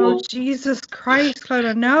old. Oh, Jesus Christ,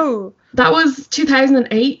 Clara, no. That was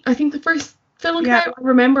 2008, I think, the first film came out. I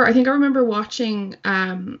remember watching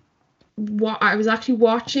I was actually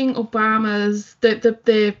watching Obama's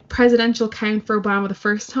the presidential count for Obama the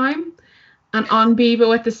first time, and on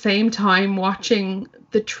Bebo at the same time watching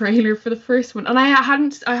the trailer for the first one. And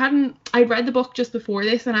I'd read the book just before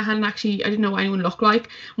this, and I didn't know what anyone looked like.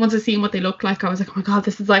 Once I seen what they looked like, I was like, oh my god,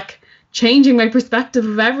 this is like changing my perspective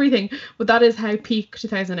of everything. But that is how peak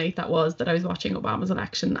 2008 that I was watching Obama's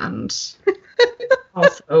election and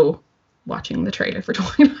also watching the trailer for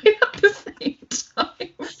Twilight at the same time.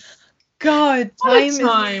 God,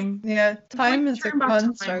 time. Yeah, time is a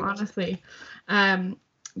construct, honestly.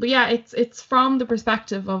 But yeah, it's from the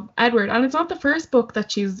perspective of Edward, and it's not the first book that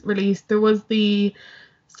she's released. There was the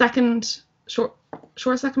second short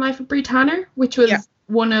second life of Bree Tanner, which was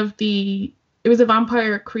it was a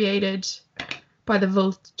vampire created by the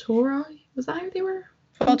Volturi. Was that how they were?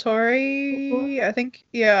 Volturi, I think.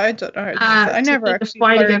 Yeah, I don't know. I never actually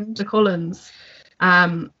fight against the Cullens.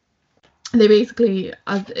 They basically,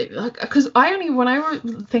 because when I was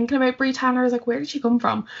thinking about Bree Tanner, I was like, where did she come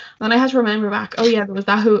from? And I had to remember back, oh yeah, there was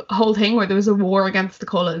that whole thing where there was a war against the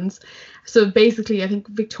Cullens. So basically, I think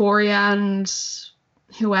Victoria and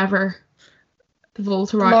whoever, the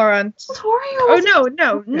Volturi. Laurent.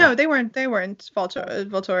 Volturi? No, they weren't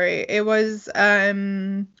Volturi. It was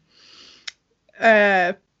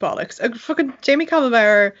bollocks. Fucking Jamie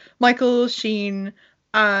Cavallaro, Michael Sheen,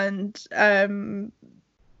 and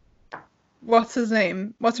what's his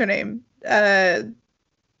name? What's her name?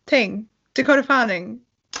 Dakota Fanning.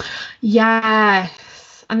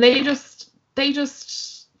 Yes, and they were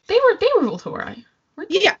both alright.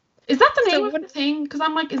 Yeah. Is that the name of the thing? Because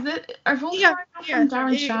I'm like, are both from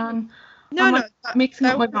Darren Shan? No, mixing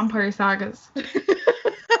up my vampire sagas.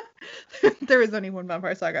 There is only one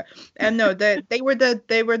vampire saga, and no, they were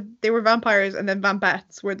vampires, and then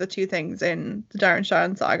vampettes were the two things in the Darren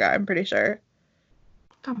Shan saga. I'm pretty sure.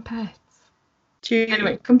 Vampettes.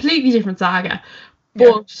 Anyway, completely different saga,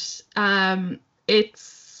 but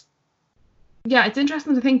it's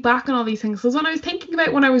interesting to think back on all these things. Because when I was thinking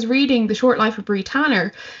about when I was reading The Short Life of Brie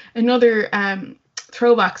Tanner, another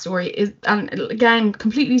throwback story is, and again,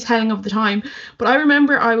 completely telling of the time, but I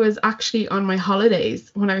remember I was actually on my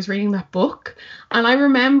holidays when I was reading that book, and I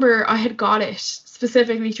remember I had got it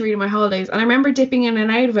specifically to read on my holidays, and I remember dipping in and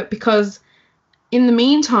out of it because in the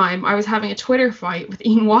meantime I was having a Twitter fight with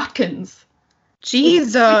Ian Watkins.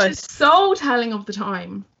 Jesus, which is so telling of the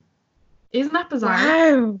time. Isn't that bizarre?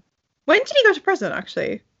 Wow. When did he go to prison,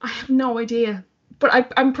 actually? I have no idea,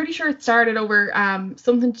 but I'm pretty sure it started over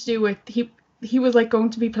something to do with he was like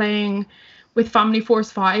going to be playing with Family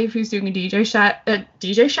Force 5, who's doing a DJ set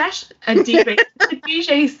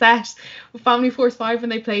with Family Force 5 when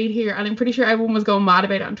they played here, and I'm pretty sure everyone was going mad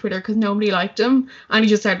about it on Twitter because nobody liked him, and he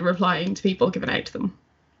just started replying to people giving out to them.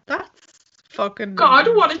 That's fucking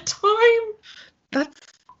God, what a time! That's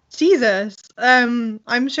Jesus.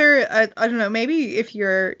 I'm sure, I don't know, maybe if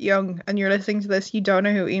you're young and you're listening to this, you don't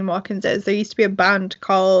know who Ian Watkins is. There used to be a band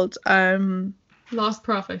called Lost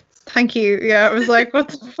Prophets. Thank you. Yeah, it was like, what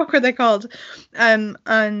the fuck were they called?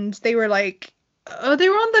 And they were like, they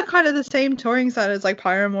were on the kind of the same touring set as like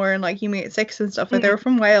Paramore and like You Meet Six and stuff. Like they were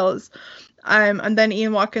from Wales. And then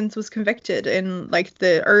Ian Watkins was convicted in like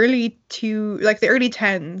the early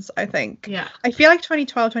 10s, I think. Yeah. I feel like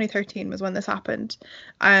 2012, 2013 was when this happened.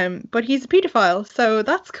 But he's a pedophile, so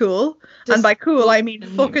that's cool. And by cool, I mean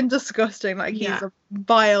fucking disgusting. Like he's a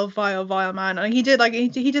vile, vile, vile man. And he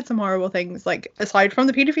did some horrible things, like aside from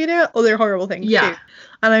the pedophilia, other horrible things too.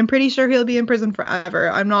 And I'm pretty sure he'll be in prison forever.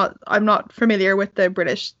 I'm not familiar with the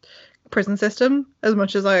British prison system as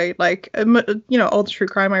much as I like, all the true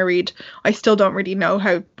crime I read. I still don't really know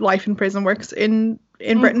how life in prison works in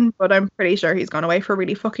Britain, but I'm pretty sure he's gone away for a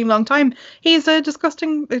really fucking long time. He's a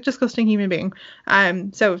disgusting human being.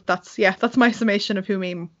 So that's my summation of who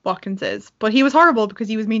Ian Watkins is. But he was horrible because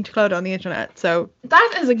he was mean to Clodagh on the internet. So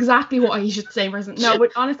that is exactly what he should say, person. No,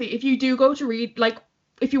 but honestly, if you do go to read, like,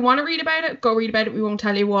 if you want to read about it, go read about it. We won't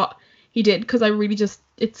tell you what he did, because I really just,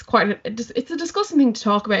 it's a disgusting thing to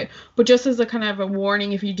talk about, but just as a kind of a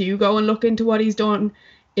warning, if you do go and look into what he's done,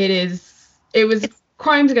 it was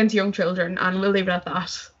crimes against young children, and we'll leave it at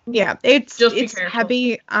that. Yeah, it's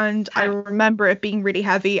heavy, and I remember it being really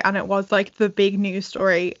heavy, and it was like the big news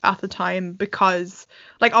story at the time, because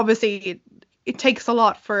like obviously it takes a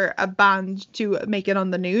lot for a band to make it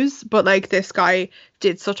on the news, but like this guy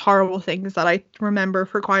did such horrible things that I remember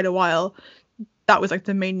for quite a while that was like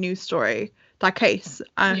the main news story, that case.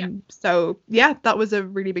 So yeah, that was a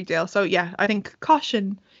really big deal. So yeah, I think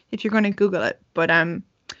caution if you're going to Google it, but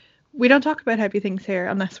we don't talk about heavy things here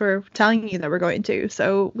unless we're telling you that we're going to.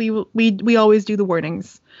 So we always do the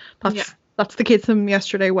warnings. That's the Kids from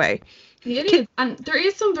Yesterday way. It is. And there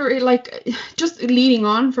is some very, like, just leading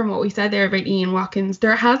on from what we said there about Ian Watkins,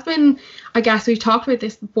 there has been, I guess we've talked about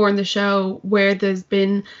this before in the show, where there's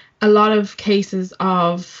been a lot of cases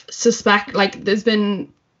of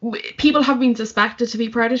people have been suspected to be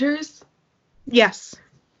predators. Yes.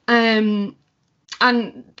 And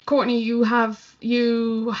Courtney, you had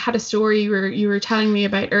a story you were telling me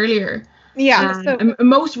about earlier. Yeah. A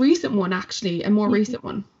most recent one, actually, a more recent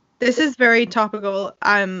one. This is very topical.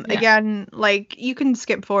 Again, like, you can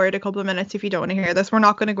skip forward a couple of minutes if you don't want to hear this. We're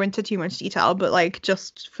not going to go into too much detail, but like,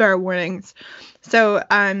 just fair warnings. So,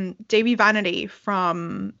 Davy Vanity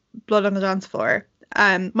from Blood on the Dance Floor.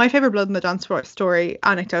 My favorite Blood on the Dance Floor story,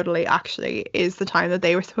 anecdotally, actually, is the time that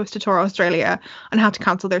they were supposed to tour Australia and had to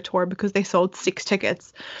cancel their tour because they sold 6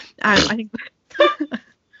 tickets. I think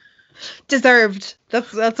deserved.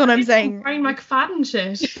 That's what I'm saying. Brian McFadden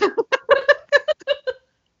shit.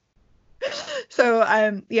 So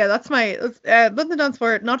that's my Blood on the Dance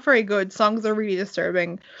Floor. Not very good. Songs are really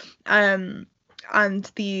disturbing. And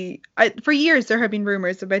for years there have been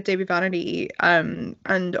rumors about Davy Vanity and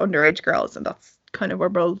underage girls, and that's kind of where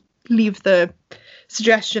leave the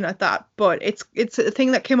suggestion at that, but it's a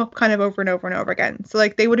thing that came up kind of over and over and over again. So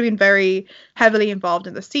like they would have been very heavily involved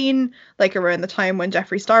in the scene, like around the time when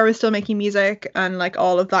Jeffree Star was still making music, and like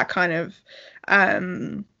all of that kind of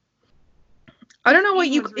I don't know what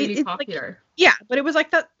you really it's popular. like, yeah, but it was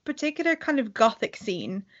like that particular kind of gothic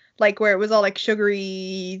scene, like where it was all like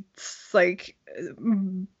sugary, like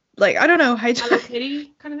I don't know how to Hello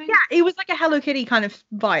Kitty kind of thing. yeah, it was like a Hello Kitty kind of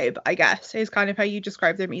vibe, I guess, is kind of how you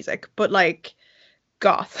describe their music, but like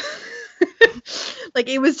goth. Like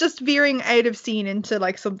it was just veering out of scene into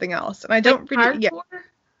like something else, and I don't really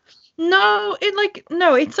no,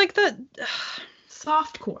 it's like the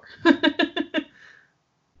softcore.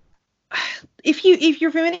 If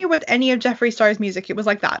you're familiar with any of Jeffree Star's music, it was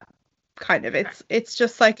like that kind of. It's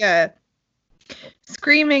just like a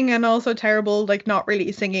screaming and also terrible, like not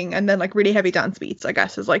really singing, and then like really heavy dance beats, I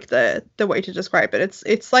guess is like the way to describe it.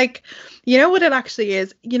 It's like, you know what it actually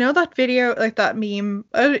is? You know that video, like that meme?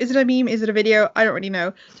 Is it a meme? Is it a video? I don't really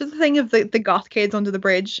know. Just the thing of the goth kids under the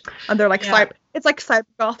bridge, and they're like it's like cyber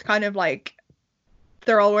goth kind of, like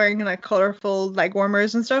they're all wearing like colorful leg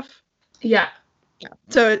warmers and stuff. Yeah.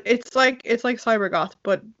 So it's like cyber goth,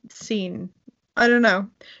 but scene. I don't know.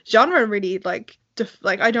 Genre really like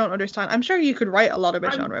I don't understand. I'm sure you could write a lot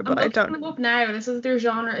about genre, but I don't. I'm looking up now. This is their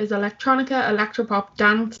genre is electronica, electropop,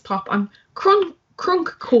 dance pop, and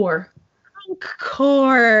crunkcore.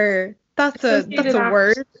 Crunkcore. That's a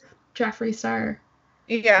word. Jeffree Star.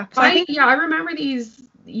 Yeah. So I remember these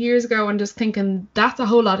years ago and just thinking that's a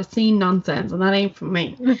whole lot of scene nonsense, and that ain't for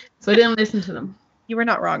me. So I didn't listen to them. You were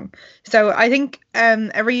not wrong. So I think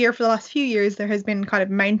every year for the last few years there has been kind of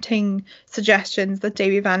mounting suggestions that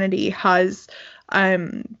Davy Vanity has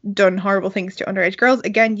done horrible things to underage girls.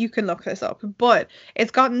 Again, you can look this up, but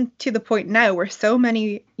it's gotten to the point now where so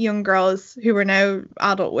many young girls who are now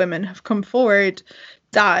adult women have come forward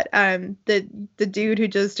that the dude who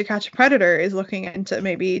does To Catch a Predator is looking into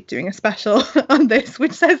maybe doing a special on this,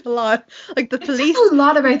 which says a lot. Like the police says a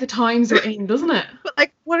lot about the times we're in, doesn't it? But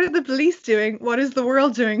like, what are the police doing? What is the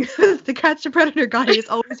world doing? The Catch a Predator guy is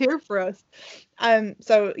always here for us.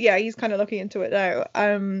 So yeah, he's kind of looking into it now.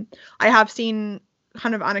 I have seen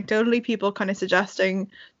kind of anecdotally people kind of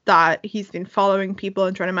suggesting that he's been following people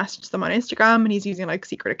and trying to message them on Instagram, and he's using like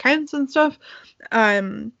secret accounts and stuff.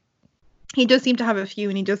 He does seem to have a few,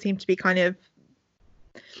 and he does seem to be kind of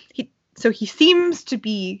he seems to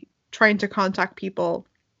be trying to contact people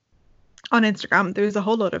on Instagram. There's a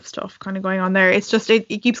whole lot of stuff kind of going on there. It's just it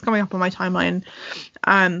keeps coming up on my timeline.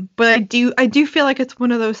 But I do feel like it's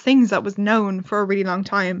one of those things that was known for a really long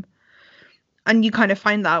time. And you kind of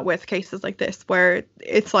find that with cases like this where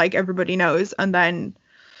it's like everybody knows, and then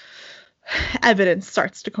evidence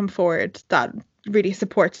starts to come forward that really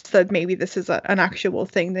supports that maybe this is an actual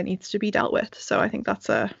thing that needs to be dealt with. So I think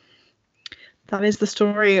that is the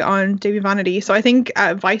story on Davy Vanity. So I think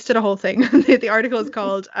Vice did a whole thing. The article is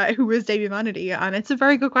called Who is Davy Vanity? And it's a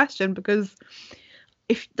very good question, because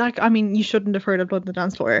if you shouldn't have heard of Blood on the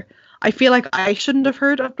Dance Floor. I feel like I shouldn't have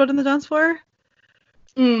heard of Blood on the Dance Floor.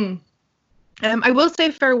 I will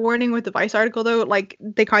say, fair warning with the Vice article though, like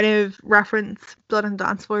they kind of reference Blood on the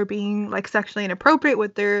Dance Floor being like sexually inappropriate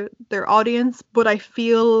with their audience, but I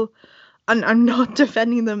feel, and I'm not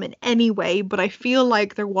defending them in any way, but I feel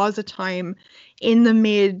like there was a time in the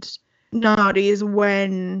mid-90s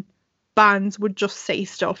when bands would just say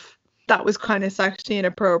stuff that was kind of sexually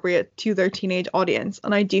inappropriate to their teenage audience,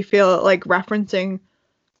 and I do feel like referencing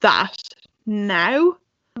that now,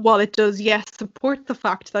 while it does, yes, support the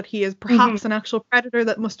fact that he is perhaps an actual predator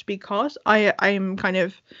that must be caught, I'm kind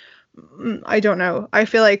of, I don't know. I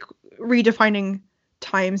feel like redefining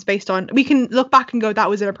times based on, we can look back and go, that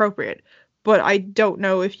was inappropriate. But I don't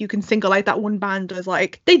know if you can single out that one band as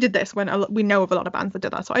like, they did this, when we know of a lot of bands that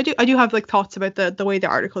did that. So I do have like thoughts about the way the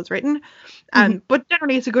article is written. But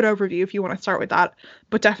generally it's a good overview if you want to start with that.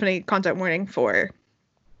 But definitely content warning for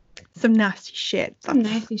some nasty shit.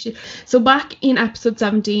 Nasty shit. So back in episode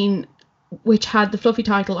 17, which had the fluffy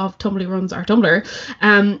title of Tumblr Runs Our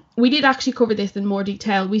Tumblr, we did actually cover this in more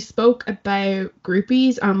detail. We spoke about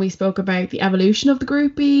groupies, and we spoke about the evolution of the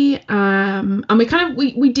groupie, and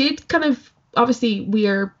we did kind of, obviously we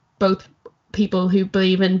are both people who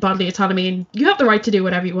believe in bodily autonomy and you have the right to do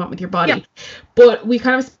whatever you want with your body, but we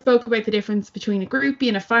kind of spoke about the difference between a groupie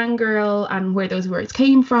and a fangirl and where those words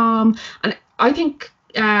came from. And I think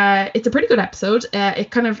it's a pretty good episode.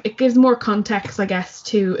 It gives more context, I guess,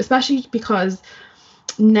 to, especially because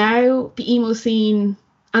now the emo scene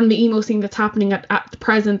and the emo scene that's happening at the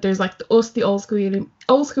present. There's like the old school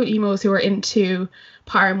emos who are into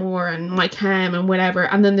Paramore and My Chem and whatever,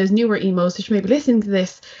 and then there's newer emos which may be listening to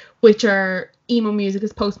this, which are emo music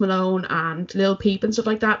as Post Malone and Lil Peep and stuff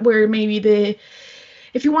like that, where maybe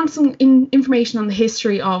if you want some information on the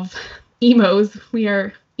history of emos, we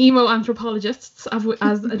are emo anthropologists,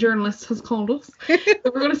 as a journalist has called us. So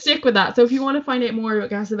we're going to stick with that. So if you want to find out more, I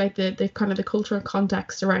guess, about the kind of the cultural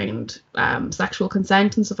context around sexual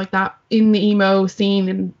consent and stuff like that in the emo scene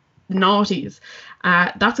in the noughties,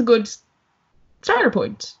 that's a good starter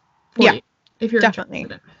point for you, if you're definitely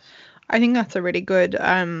interested in it. I think that's a really good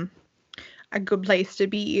a good place to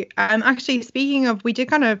be. Actually, speaking of, we did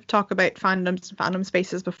kind of talk about fandoms and fandom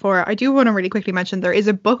spaces before. I do want to really quickly mention there is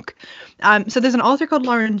a book. So there's an author called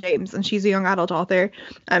Lauren James, and she's a young adult author.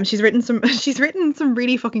 She's written some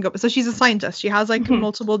really fucking good. So she's a scientist. She has like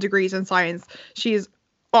multiple degrees in science. She's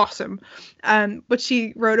awesome. But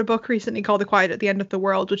she wrote a book recently called The Quiet at the End of the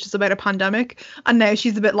World, which is about a pandemic. And now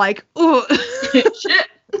she's a bit like, oh shit.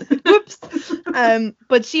 Whoops.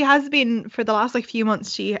 But she has been, for the last like few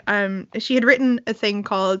months, she had written a thing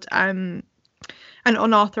called an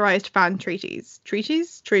unauthorized fan treatise. I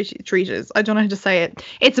don't know how to say it.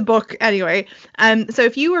 It's a book anyway. So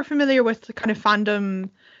if you were familiar with the kind of fandom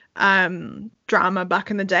drama back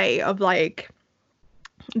in the day of like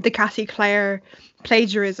the Cassie Clare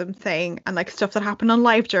plagiarism thing and like stuff that happened on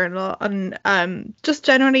LiveJournal and just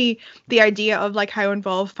generally the idea of like how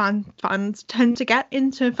involved fans tend to get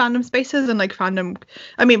into fandom spaces and like fandom.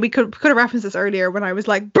 I mean, we could have referenced this earlier when I was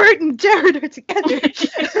like Bert and Jared are together,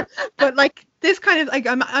 but like this kind of like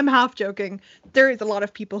I'm half joking. There is a lot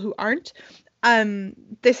of people who aren't.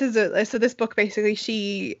 This book basically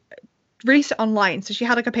she released it online, so she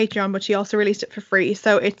had like a Patreon, but she also released it for free.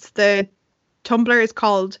 So it's the Tumblr is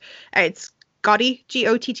called it's Gottie,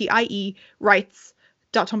 Gottie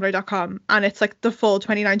writes.tumblr.com, and it's like the full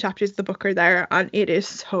 29 chapters of the book are there, and it is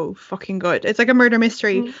so fucking good. It's like a murder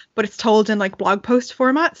mystery, but it's told in like blog post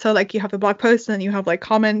format. So like you have the blog post and then you have like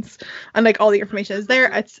comments and like all the information is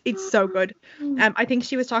there. It's so good. I think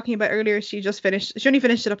she was talking about earlier, she only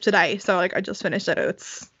finished it up today, so like I just finished it.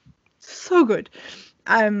 It's so good.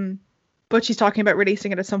 But she's talking about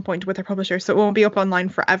releasing it at some point with her publisher, so it won't be up online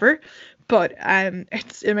forever, but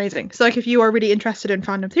it's amazing. So like if you are really interested in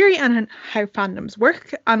fandom theory and how fandoms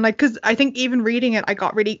work, and like because I think even reading it I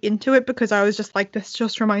got really into it because I was just like, this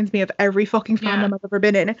just reminds me of every fucking fandom I've ever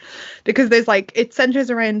been in, because there's like it centers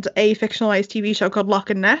around a fictionalized TV show called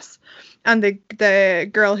Loch and Ness, and the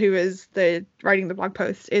girl who is writing the blog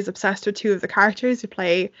post is obsessed with two of the characters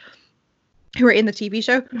who are in the TV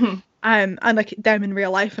show. And like them in real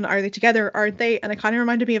life, and are they together, aren't they? And it kind of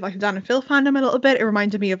reminded me of like the Dan and Phil fandom a little bit. It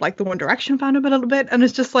reminded me of like the One Direction fandom a little bit, and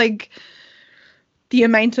it's just like the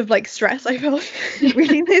amount of like stress I felt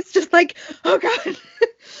reading this, just like, oh god.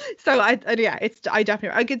 So I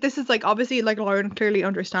definitely get this is like, obviously like Lauren clearly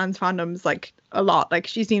understands fandoms like a lot. Like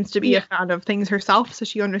she seems to be a fan of things herself, so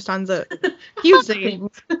she understands it hugely.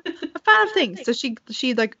 A fan of things, so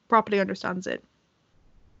she like properly understands it.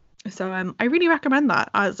 So I really recommend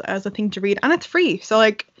that as a thing to read, and it's free. So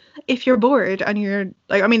like if you're bored and you're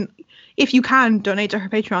like, I mean, if you can donate to her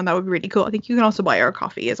Patreon, that would be really cool. I think you can also buy her a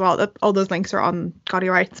coffee as well. All those links are on Gottie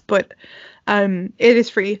Writes, but it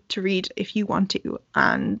is free to read if you want to,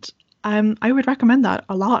 and I would recommend that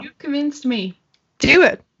a lot. You convinced me. Do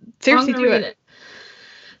it. Seriously, do it.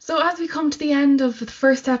 So as we come to the end of the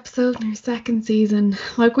first episode in our second season,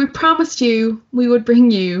 like we promised you, we would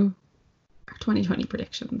bring you 2020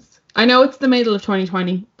 predictions. I know it's the middle of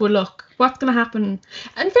 2020, but look, what's going to happen?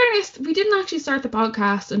 In fairness, we didn't actually start the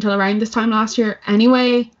podcast until around this time last year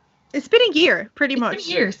anyway. It's been a year, pretty much. It's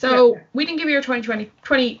been a year, so we didn't give you our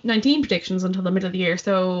 2019 predictions until the middle of the year,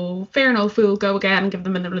 so fair enough, we'll go again and give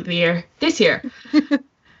them in the middle of the year this year.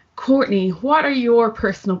 Courtney, what are your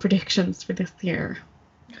personal predictions for this year?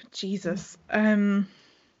 Jesus. Even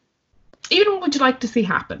what would you like to see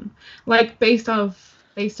happen? Like based on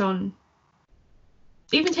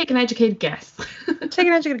even take an educated guess.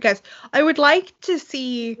 I would like to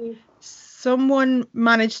see someone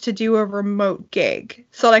manage to do a remote gig.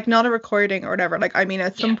 So like not a recording or whatever. Like I mean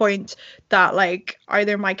at some point that like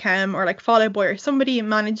either My Chem or like Fall Out Boy or somebody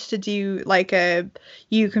managed to do like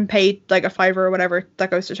you can pay like a $5 or whatever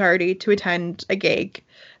that goes to charity to attend a gig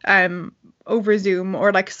over Zoom,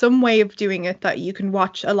 or like some way of doing it that you can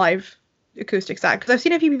watch a live acoustic set, because I've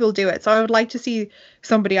seen a few people do it. So I would like to see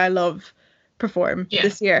somebody I love perform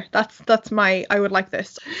this year. That's my, I would like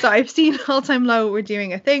this. So I've seen All Time Low were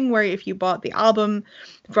doing a thing where if you bought the album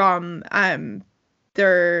from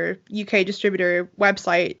their UK distributor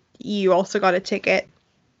website, you also got a ticket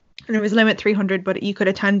and it was limit 300, but you could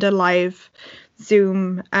attend a live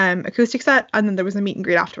Zoom acoustic set, and then there was a meet and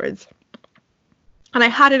greet afterwards. And I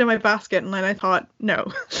had it in my basket, and then I thought,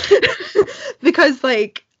 no. Because,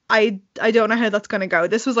 like, I don't know how that's going to go.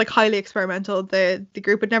 This was, like, highly experimental. The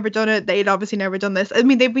group had never done it. They'd obviously never done this. I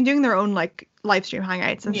mean, they've been doing their own, like, live stream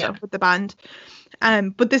hangouts and stuff with the band.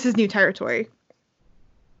 But this is new territory.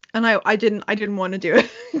 And I didn't want to do it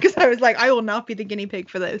because I was like, I will not be the guinea pig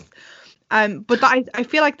for this. But I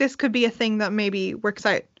feel like this could be a thing that maybe works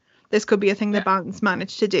out. This could be a thing that bands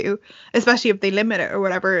manage to do, especially if they limit it or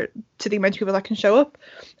whatever to the amount of people that can show up.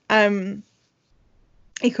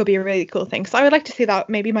 It could be a really cool thing. So I would like to see that.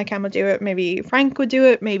 Maybe my Cam would do it. Maybe Frank would do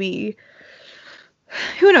it. Maybe,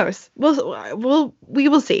 who knows? We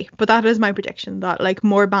will see. But that is my prediction, that like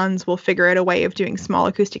more bands will figure out a way of doing small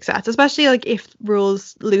acoustic sets, especially like if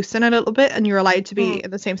rules loosen a little bit and you're allowed to be in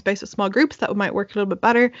the same space as small groups. That might work a little bit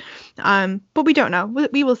better. But we don't know.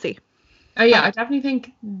 We will see. Oh yeah, I definitely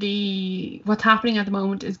think what's happening at the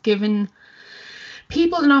moment is giving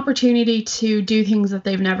people an opportunity to do things that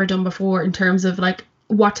they've never done before in terms of like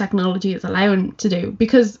what technology is allowing to do.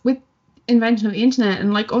 Because with invention of the internet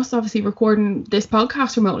and like us obviously recording this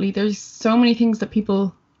podcast remotely, there's so many things that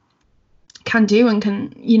people can do and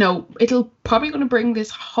can, you know, it'll probably going to bring this,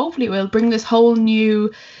 hopefully it will bring this whole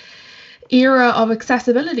new era of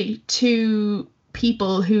accessibility to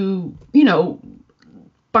people who, you know,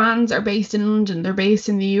 bands are based in London, they're based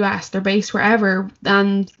in the US, they're based wherever,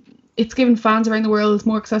 and it's given fans around the world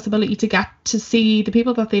more accessibility to get to see the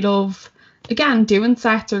people that they love, again, doing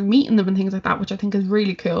sets or meeting them and things like that, which I think is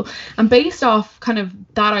really cool. And based off kind of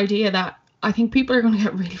that idea that I think people are going to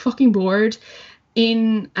get really fucking bored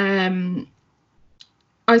in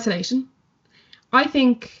isolation. I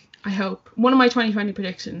hope, one of my 2020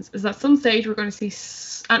 predictions is that some stage we're going to see,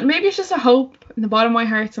 and maybe it's just a hope in the bottom of my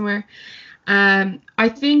heart somewhere, I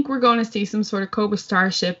think we're going to see some sort of Cobra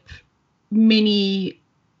Starship mini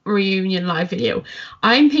reunion live video.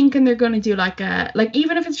 I'm thinking they're going to do like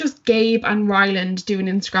even if it's just Gabe and Ryland doing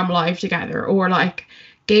Instagram live together, or like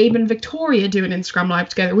Gabe and Victoria doing Instagram live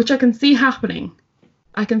together, which I can see happening.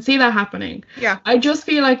 I can see that happening. Yeah. I just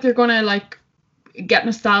feel like they're going to like get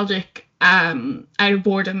nostalgic out of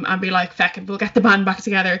boredom and be like, feck it, we'll get the band back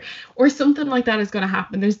together, or something like that is going to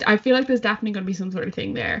happen. I feel like there's definitely going to be some sort of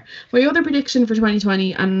thing there. My other prediction for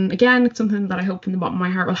 2020, and again it's something that I hope in the bottom of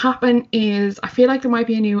my heart will happen, is I feel like there might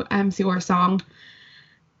be a new MCR song,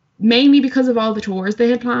 mainly because of all the tours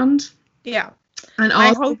they had planned. Yeah. And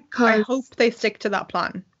I hope they stick to that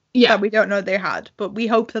plan. Yeah. That we don't know they had, but we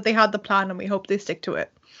hope that they had the plan and we hope they stick to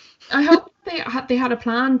it. I hope they had a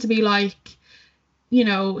plan to be like, you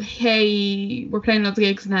know, hey, we're playing loads of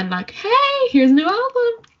gigs, and then like, hey, here's a new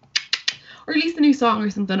album, or at least a new song or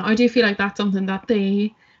something. I do feel like that's something that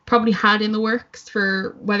they probably had in the works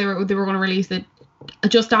for whether they were going to release it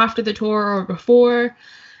just after the tour or before.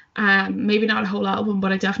 Maybe not a whole album,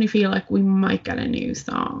 but I definitely feel like we might get a new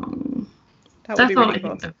song. That's all really I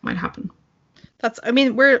think that might happen. I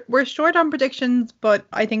mean, we're short on predictions, but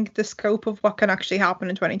I think the scope of what can actually happen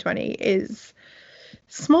in 2020 is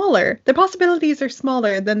smaller. The possibilities are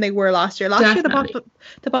smaller than they were last year. Last year,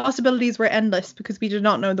 the possibilities were endless because we did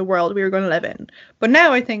not know the world we were going to live in. But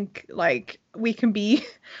now I think like we can be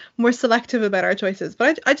more selective about our choices.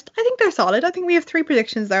 But I think they're solid. I think we have 3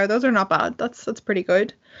 predictions there. Those are not bad. That's pretty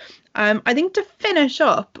good. I think to finish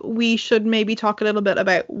up, we should maybe talk a little bit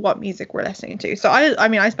about what music we're listening to. So I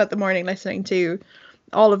mean, I spent the morning listening to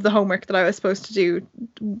all of the homework that I was supposed to do,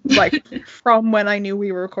 like from when I knew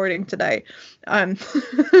we were recording today. I'm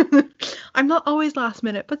not always last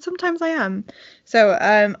minute, but sometimes I am. So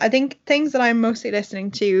I think things that I'm mostly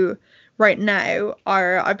listening to right now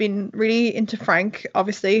are, I've been really into Frank,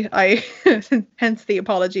 obviously. Hence the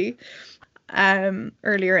apology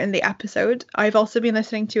earlier in the episode. I've also been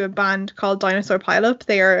listening to a band called Dinosaur Pileup.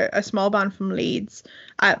 They are a small band from Leeds.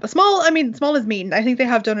 Small is mean. I think they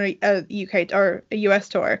have done a UK or a US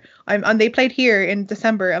tour. And they played here in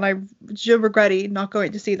December, and I regret not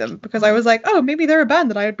going to see them because I was like, oh, maybe they're a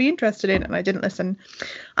band that I would be interested in, and I didn't listen,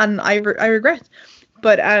 and I regret.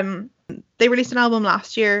 But they released an album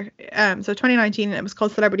last year, so 2019, and it was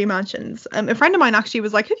called Celebrity Mansions. A friend of mine actually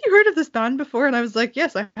was like, have you heard of this band before? And I was like,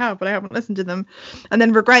 yes, I have, but I haven't listened to them. And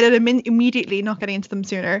then regretted immediately not getting into them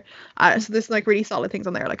sooner. So there's like really solid things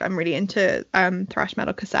on there. Like I'm really into Thrash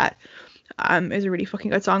Metal Cassette. Is a really fucking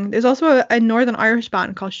good song. There's also a Northern Irish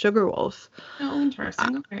band called Sugarwolf. Oh,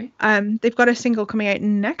 interesting. Okay. They've got a single coming out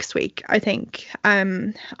next week, I think.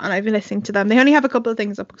 And I've been listening to them. They only have a couple of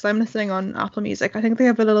things up because I'm listening on Apple Music. I think they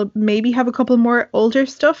have a couple more older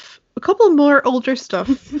stuff.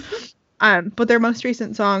 But their most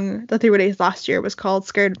recent song that they released last year was called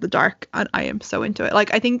Scared of the Dark, and I am so into it.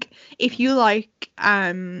 Like, I think if you like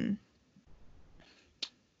I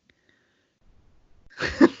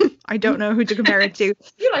don't know who to compare it to.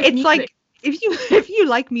 It's music. Like if you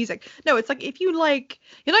like music. No, it's like if you like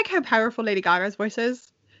how powerful Lady Gaga's voice is.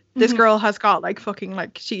 This girl has got like fucking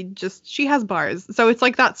like she has bars. So it's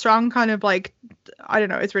like that strong kind of like, I don't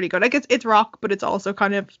know, it's really good. Like it's rock, but it's also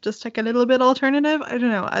kind of just like a little bit alternative. I don't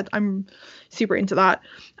know. I'm super into that.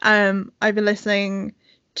 I've been listening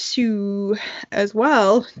to as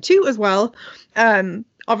well.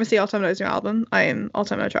 Obviously All Time Low's new album. I am All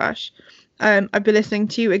Time Low Trash. I've been listening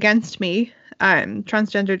to Against Me.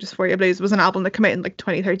 Transgender Dysphoria Blues was an album that came out in like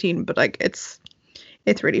 2013, but like it's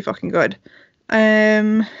really fucking good.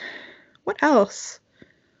 What else?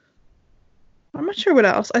 I'm not sure what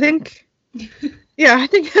else. I think yeah, I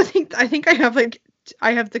think I have like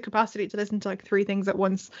I have the capacity to listen to like 3 things at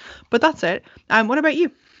once, but that's it. What about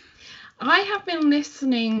you? I have been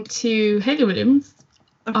listening to Hayley Williams,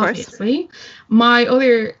 of course. Obviously. My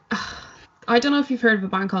other I don't know if you've heard of a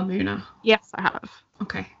band called Muna. Yes, I have.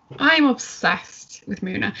 Okay. I'm obsessed with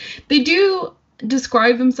Muna. They do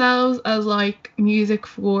describe themselves as like music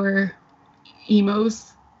for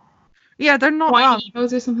emos. Yeah, they're not wrong.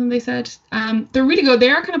 Emos or something they said. They're really good. They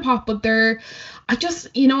are kind of pop, but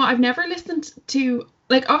I've never listened to,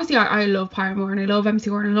 like, obviously I love Paramore and I love MC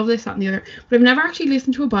Gordon and I love this, that and the other, but I've never actually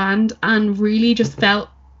listened to a band and really just felt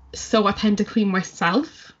so authentically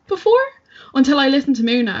myself before until I listened to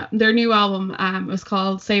Muna. Their new album was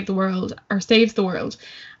called Saves the World,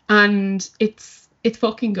 and it's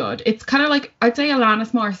fucking good. It's kind of like, I'd say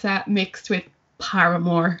Alanis Morissette mixed with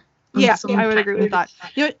Paramore. Yeah, I would agree with that.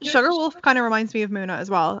 You know, Sugarwolf kind of reminds me of Muna as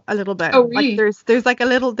well, a little bit. Oh, really? Like there's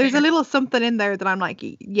a little something in there that I'm like,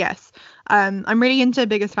 yes. I'm really into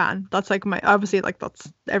Biggest Fan. That's like that's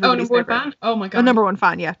everybody's number 1 fan? Oh my god. Oh, number 1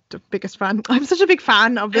 fan, yeah, the biggest fan. I'm such a big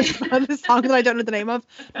fan of this song that I don't know the name of.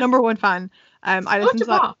 Number 1 fan. I listened to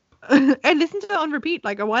that. I listened to it on repeat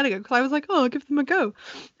like a while ago because I was like, oh, I'll give them a go.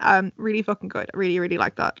 Really fucking good. I really, really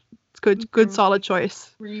like that. Good solid choice.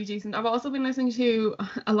 Really decent. I've also been listening to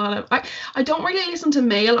a lot of I don't really listen to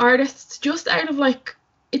male artists, just out of like,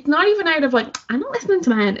 it's not even out of like, I'm not listening to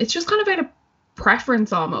men, it's just kind of out of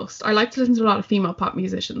preference almost. I like to listen to a lot of female pop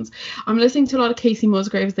musicians. I'm listening to a lot of Casey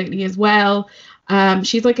Musgraves lately as well.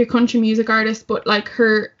 She's like a country music artist, but like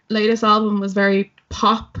her latest album was very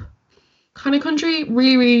pop kind of country.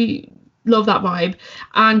 Really, really love that vibe.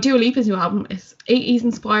 And Dua Lipa's new album is 80s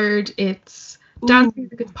inspired. It's dance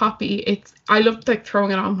music, it's poppy. I love like throwing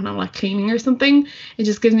it on when I'm like cleaning or something. It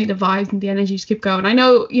just gives me the vibes and the energy to keep going. I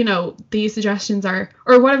know, these suggestions or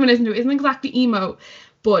what I've been listening to isn't exactly emo,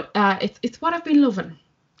 but it's what I've been loving.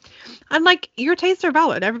 And like, your tastes are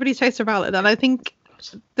valid. Everybody's tastes are valid. And I think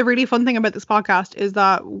the really fun thing about this podcast is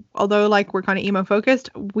that although like we're kind of emo focused,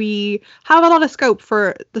 we have a lot of scope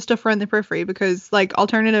for the stuff around the periphery, because like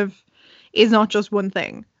alternative is not just one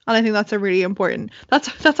thing. And I think that's a really important,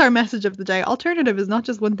 that's our message of the day. Alternative is not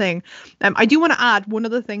just one thing. I do want to add one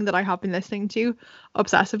other thing that I have been listening to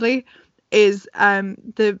obsessively is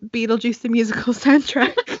the Beetlejuice the musical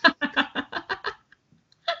soundtrack.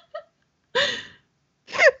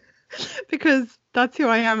 Because that's who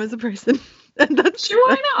I am as a person. And that's sure,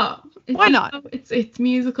 why not? Why not? It's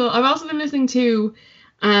musical. I've also been listening to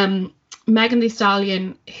Megan Thee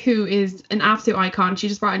Stallion, who is an absolute icon. She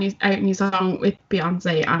just brought out a new song with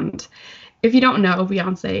Beyonce, and if you don't know,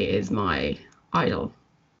 Beyonce is my idol,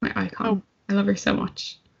 my icon. Oh. I love her so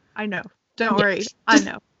much. I know. Don't worry. I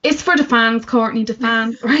know. It's for the fans, Courtney, the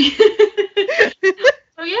fans, right?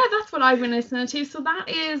 So yeah, that's what I've been listening to. So that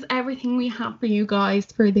is everything we have for you guys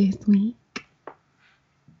for this week.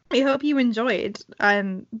 I hope you enjoyed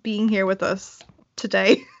being here with us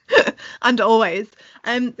today. And always.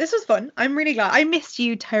 This was fun. I'm really glad. I missed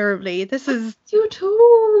you terribly. You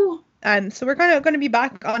too. So we're kind of going to be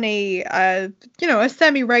back on a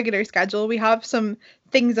semi-regular schedule. We have some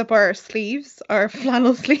things up our sleeves, our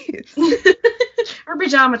flannel sleeves. Our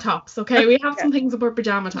pajama tops, okay? We have some things up our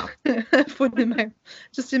pajama tops. Put them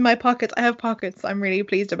just in my pockets. I have pockets. I'm really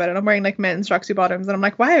pleased about it. I'm wearing like men's tracksuit bottoms, and I'm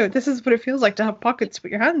like, wow, this is what it feels like to have pockets to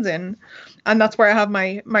put your hands in. And that's where I have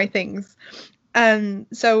my things.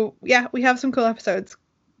 So yeah, we have some cool episodes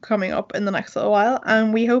coming up in the next little while,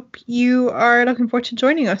 and we hope you are looking forward to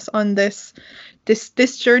joining us on this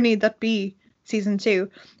journey that be season 2.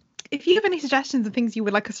 If you have any suggestions of things you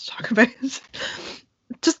would like us to talk about,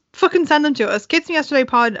 just fucking send them to us.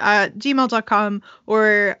 kidsmeyesterdaypod@gmail.com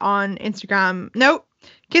or on Instagram. No,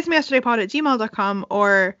 kidsmeyesterdaypod@gmail.com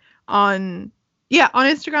or on Yeah, on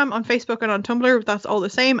Instagram, on Facebook, and on Tumblr, that's all the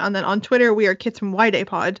same. And then on Twitter, we are Kids from Y Day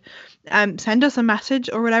Pod. Send us a message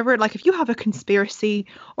or whatever. Like, if you have a conspiracy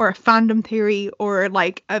or a fandom theory or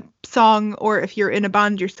like a song, or if you're in a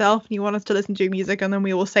band yourself and you want us to listen to your music, and then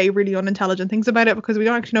we will say really unintelligent things about it because we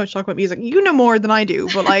don't actually know what to talk about music. You know more than I do,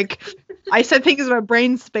 but like I said things about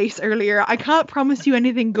brain space earlier. I can't promise you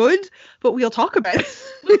anything good, but we'll talk about it.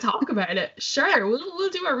 We'll talk about it. Sure, we'll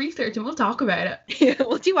do our research and we'll talk about it. Yeah,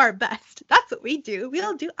 we'll do our best. That's what we do.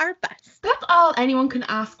 We'll do our best. That's all anyone can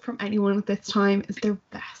ask from anyone at this time, is their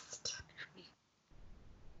best.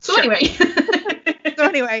 So Sure.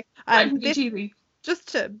 anyway, Anyway, just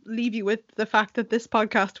to leave you with the fact that this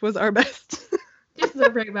podcast was our best. this is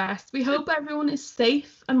our very best. We hope everyone is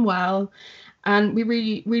safe and well, and we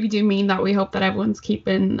really, really do mean that. We hope that everyone's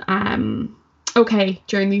keeping okay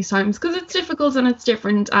during these times, because it's difficult and it's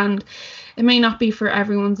different, and it may not be for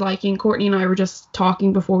everyone's liking. Courtney and I were just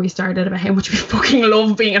talking before we started about how much we fucking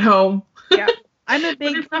love being at home. Yeah, I'm a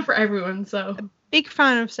But it's not for everyone, so big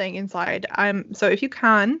fan of staying inside. So if you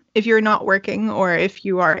can, if you're not working, or if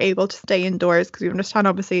you are able to stay indoors, because we understand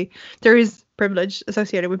obviously there is privilege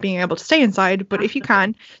associated with being able to stay inside, but if you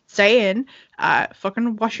can, stay in.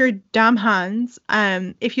 Fucking wash your damn hands.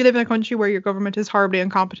 If you live in a country where your government is horribly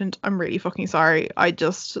incompetent, I'm really fucking sorry. I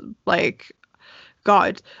just like,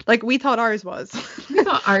 God, like we thought ours was. we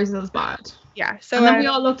thought ours was bad. Yeah. So And then we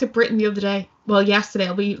all looked at Britain the other day. Well, yesterday,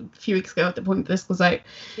 it'll be a few weeks ago at the point this was out.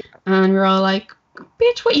 Yeah. And we were all like,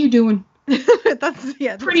 bitch, what you doing? that's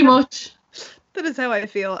Pretty much. That is how I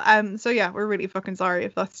feel. So yeah, we're really fucking sorry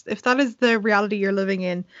if that is the reality you're living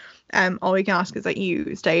in. All we can ask is that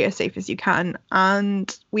you stay as safe as you can,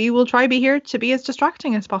 and we will try be here to be as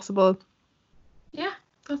distracting as possible. Yeah,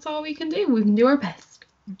 that's all we can do. We can do our best.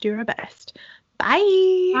 Do our best.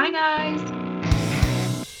 Bye. Bye, guys.